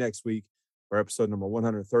back here next week for episode number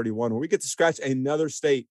 131, where we get to scratch another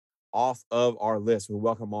state off of our list. We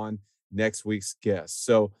welcome on next week's guest.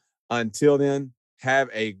 So until then, have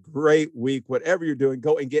a great week. Whatever you're doing,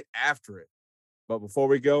 go and get after it. But before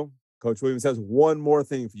we go, Coach Williams has one more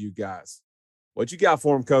thing for you guys. What you got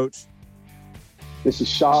for him, Coach? This is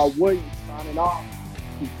Shaw Williams signing off.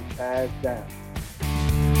 Keep your pads down.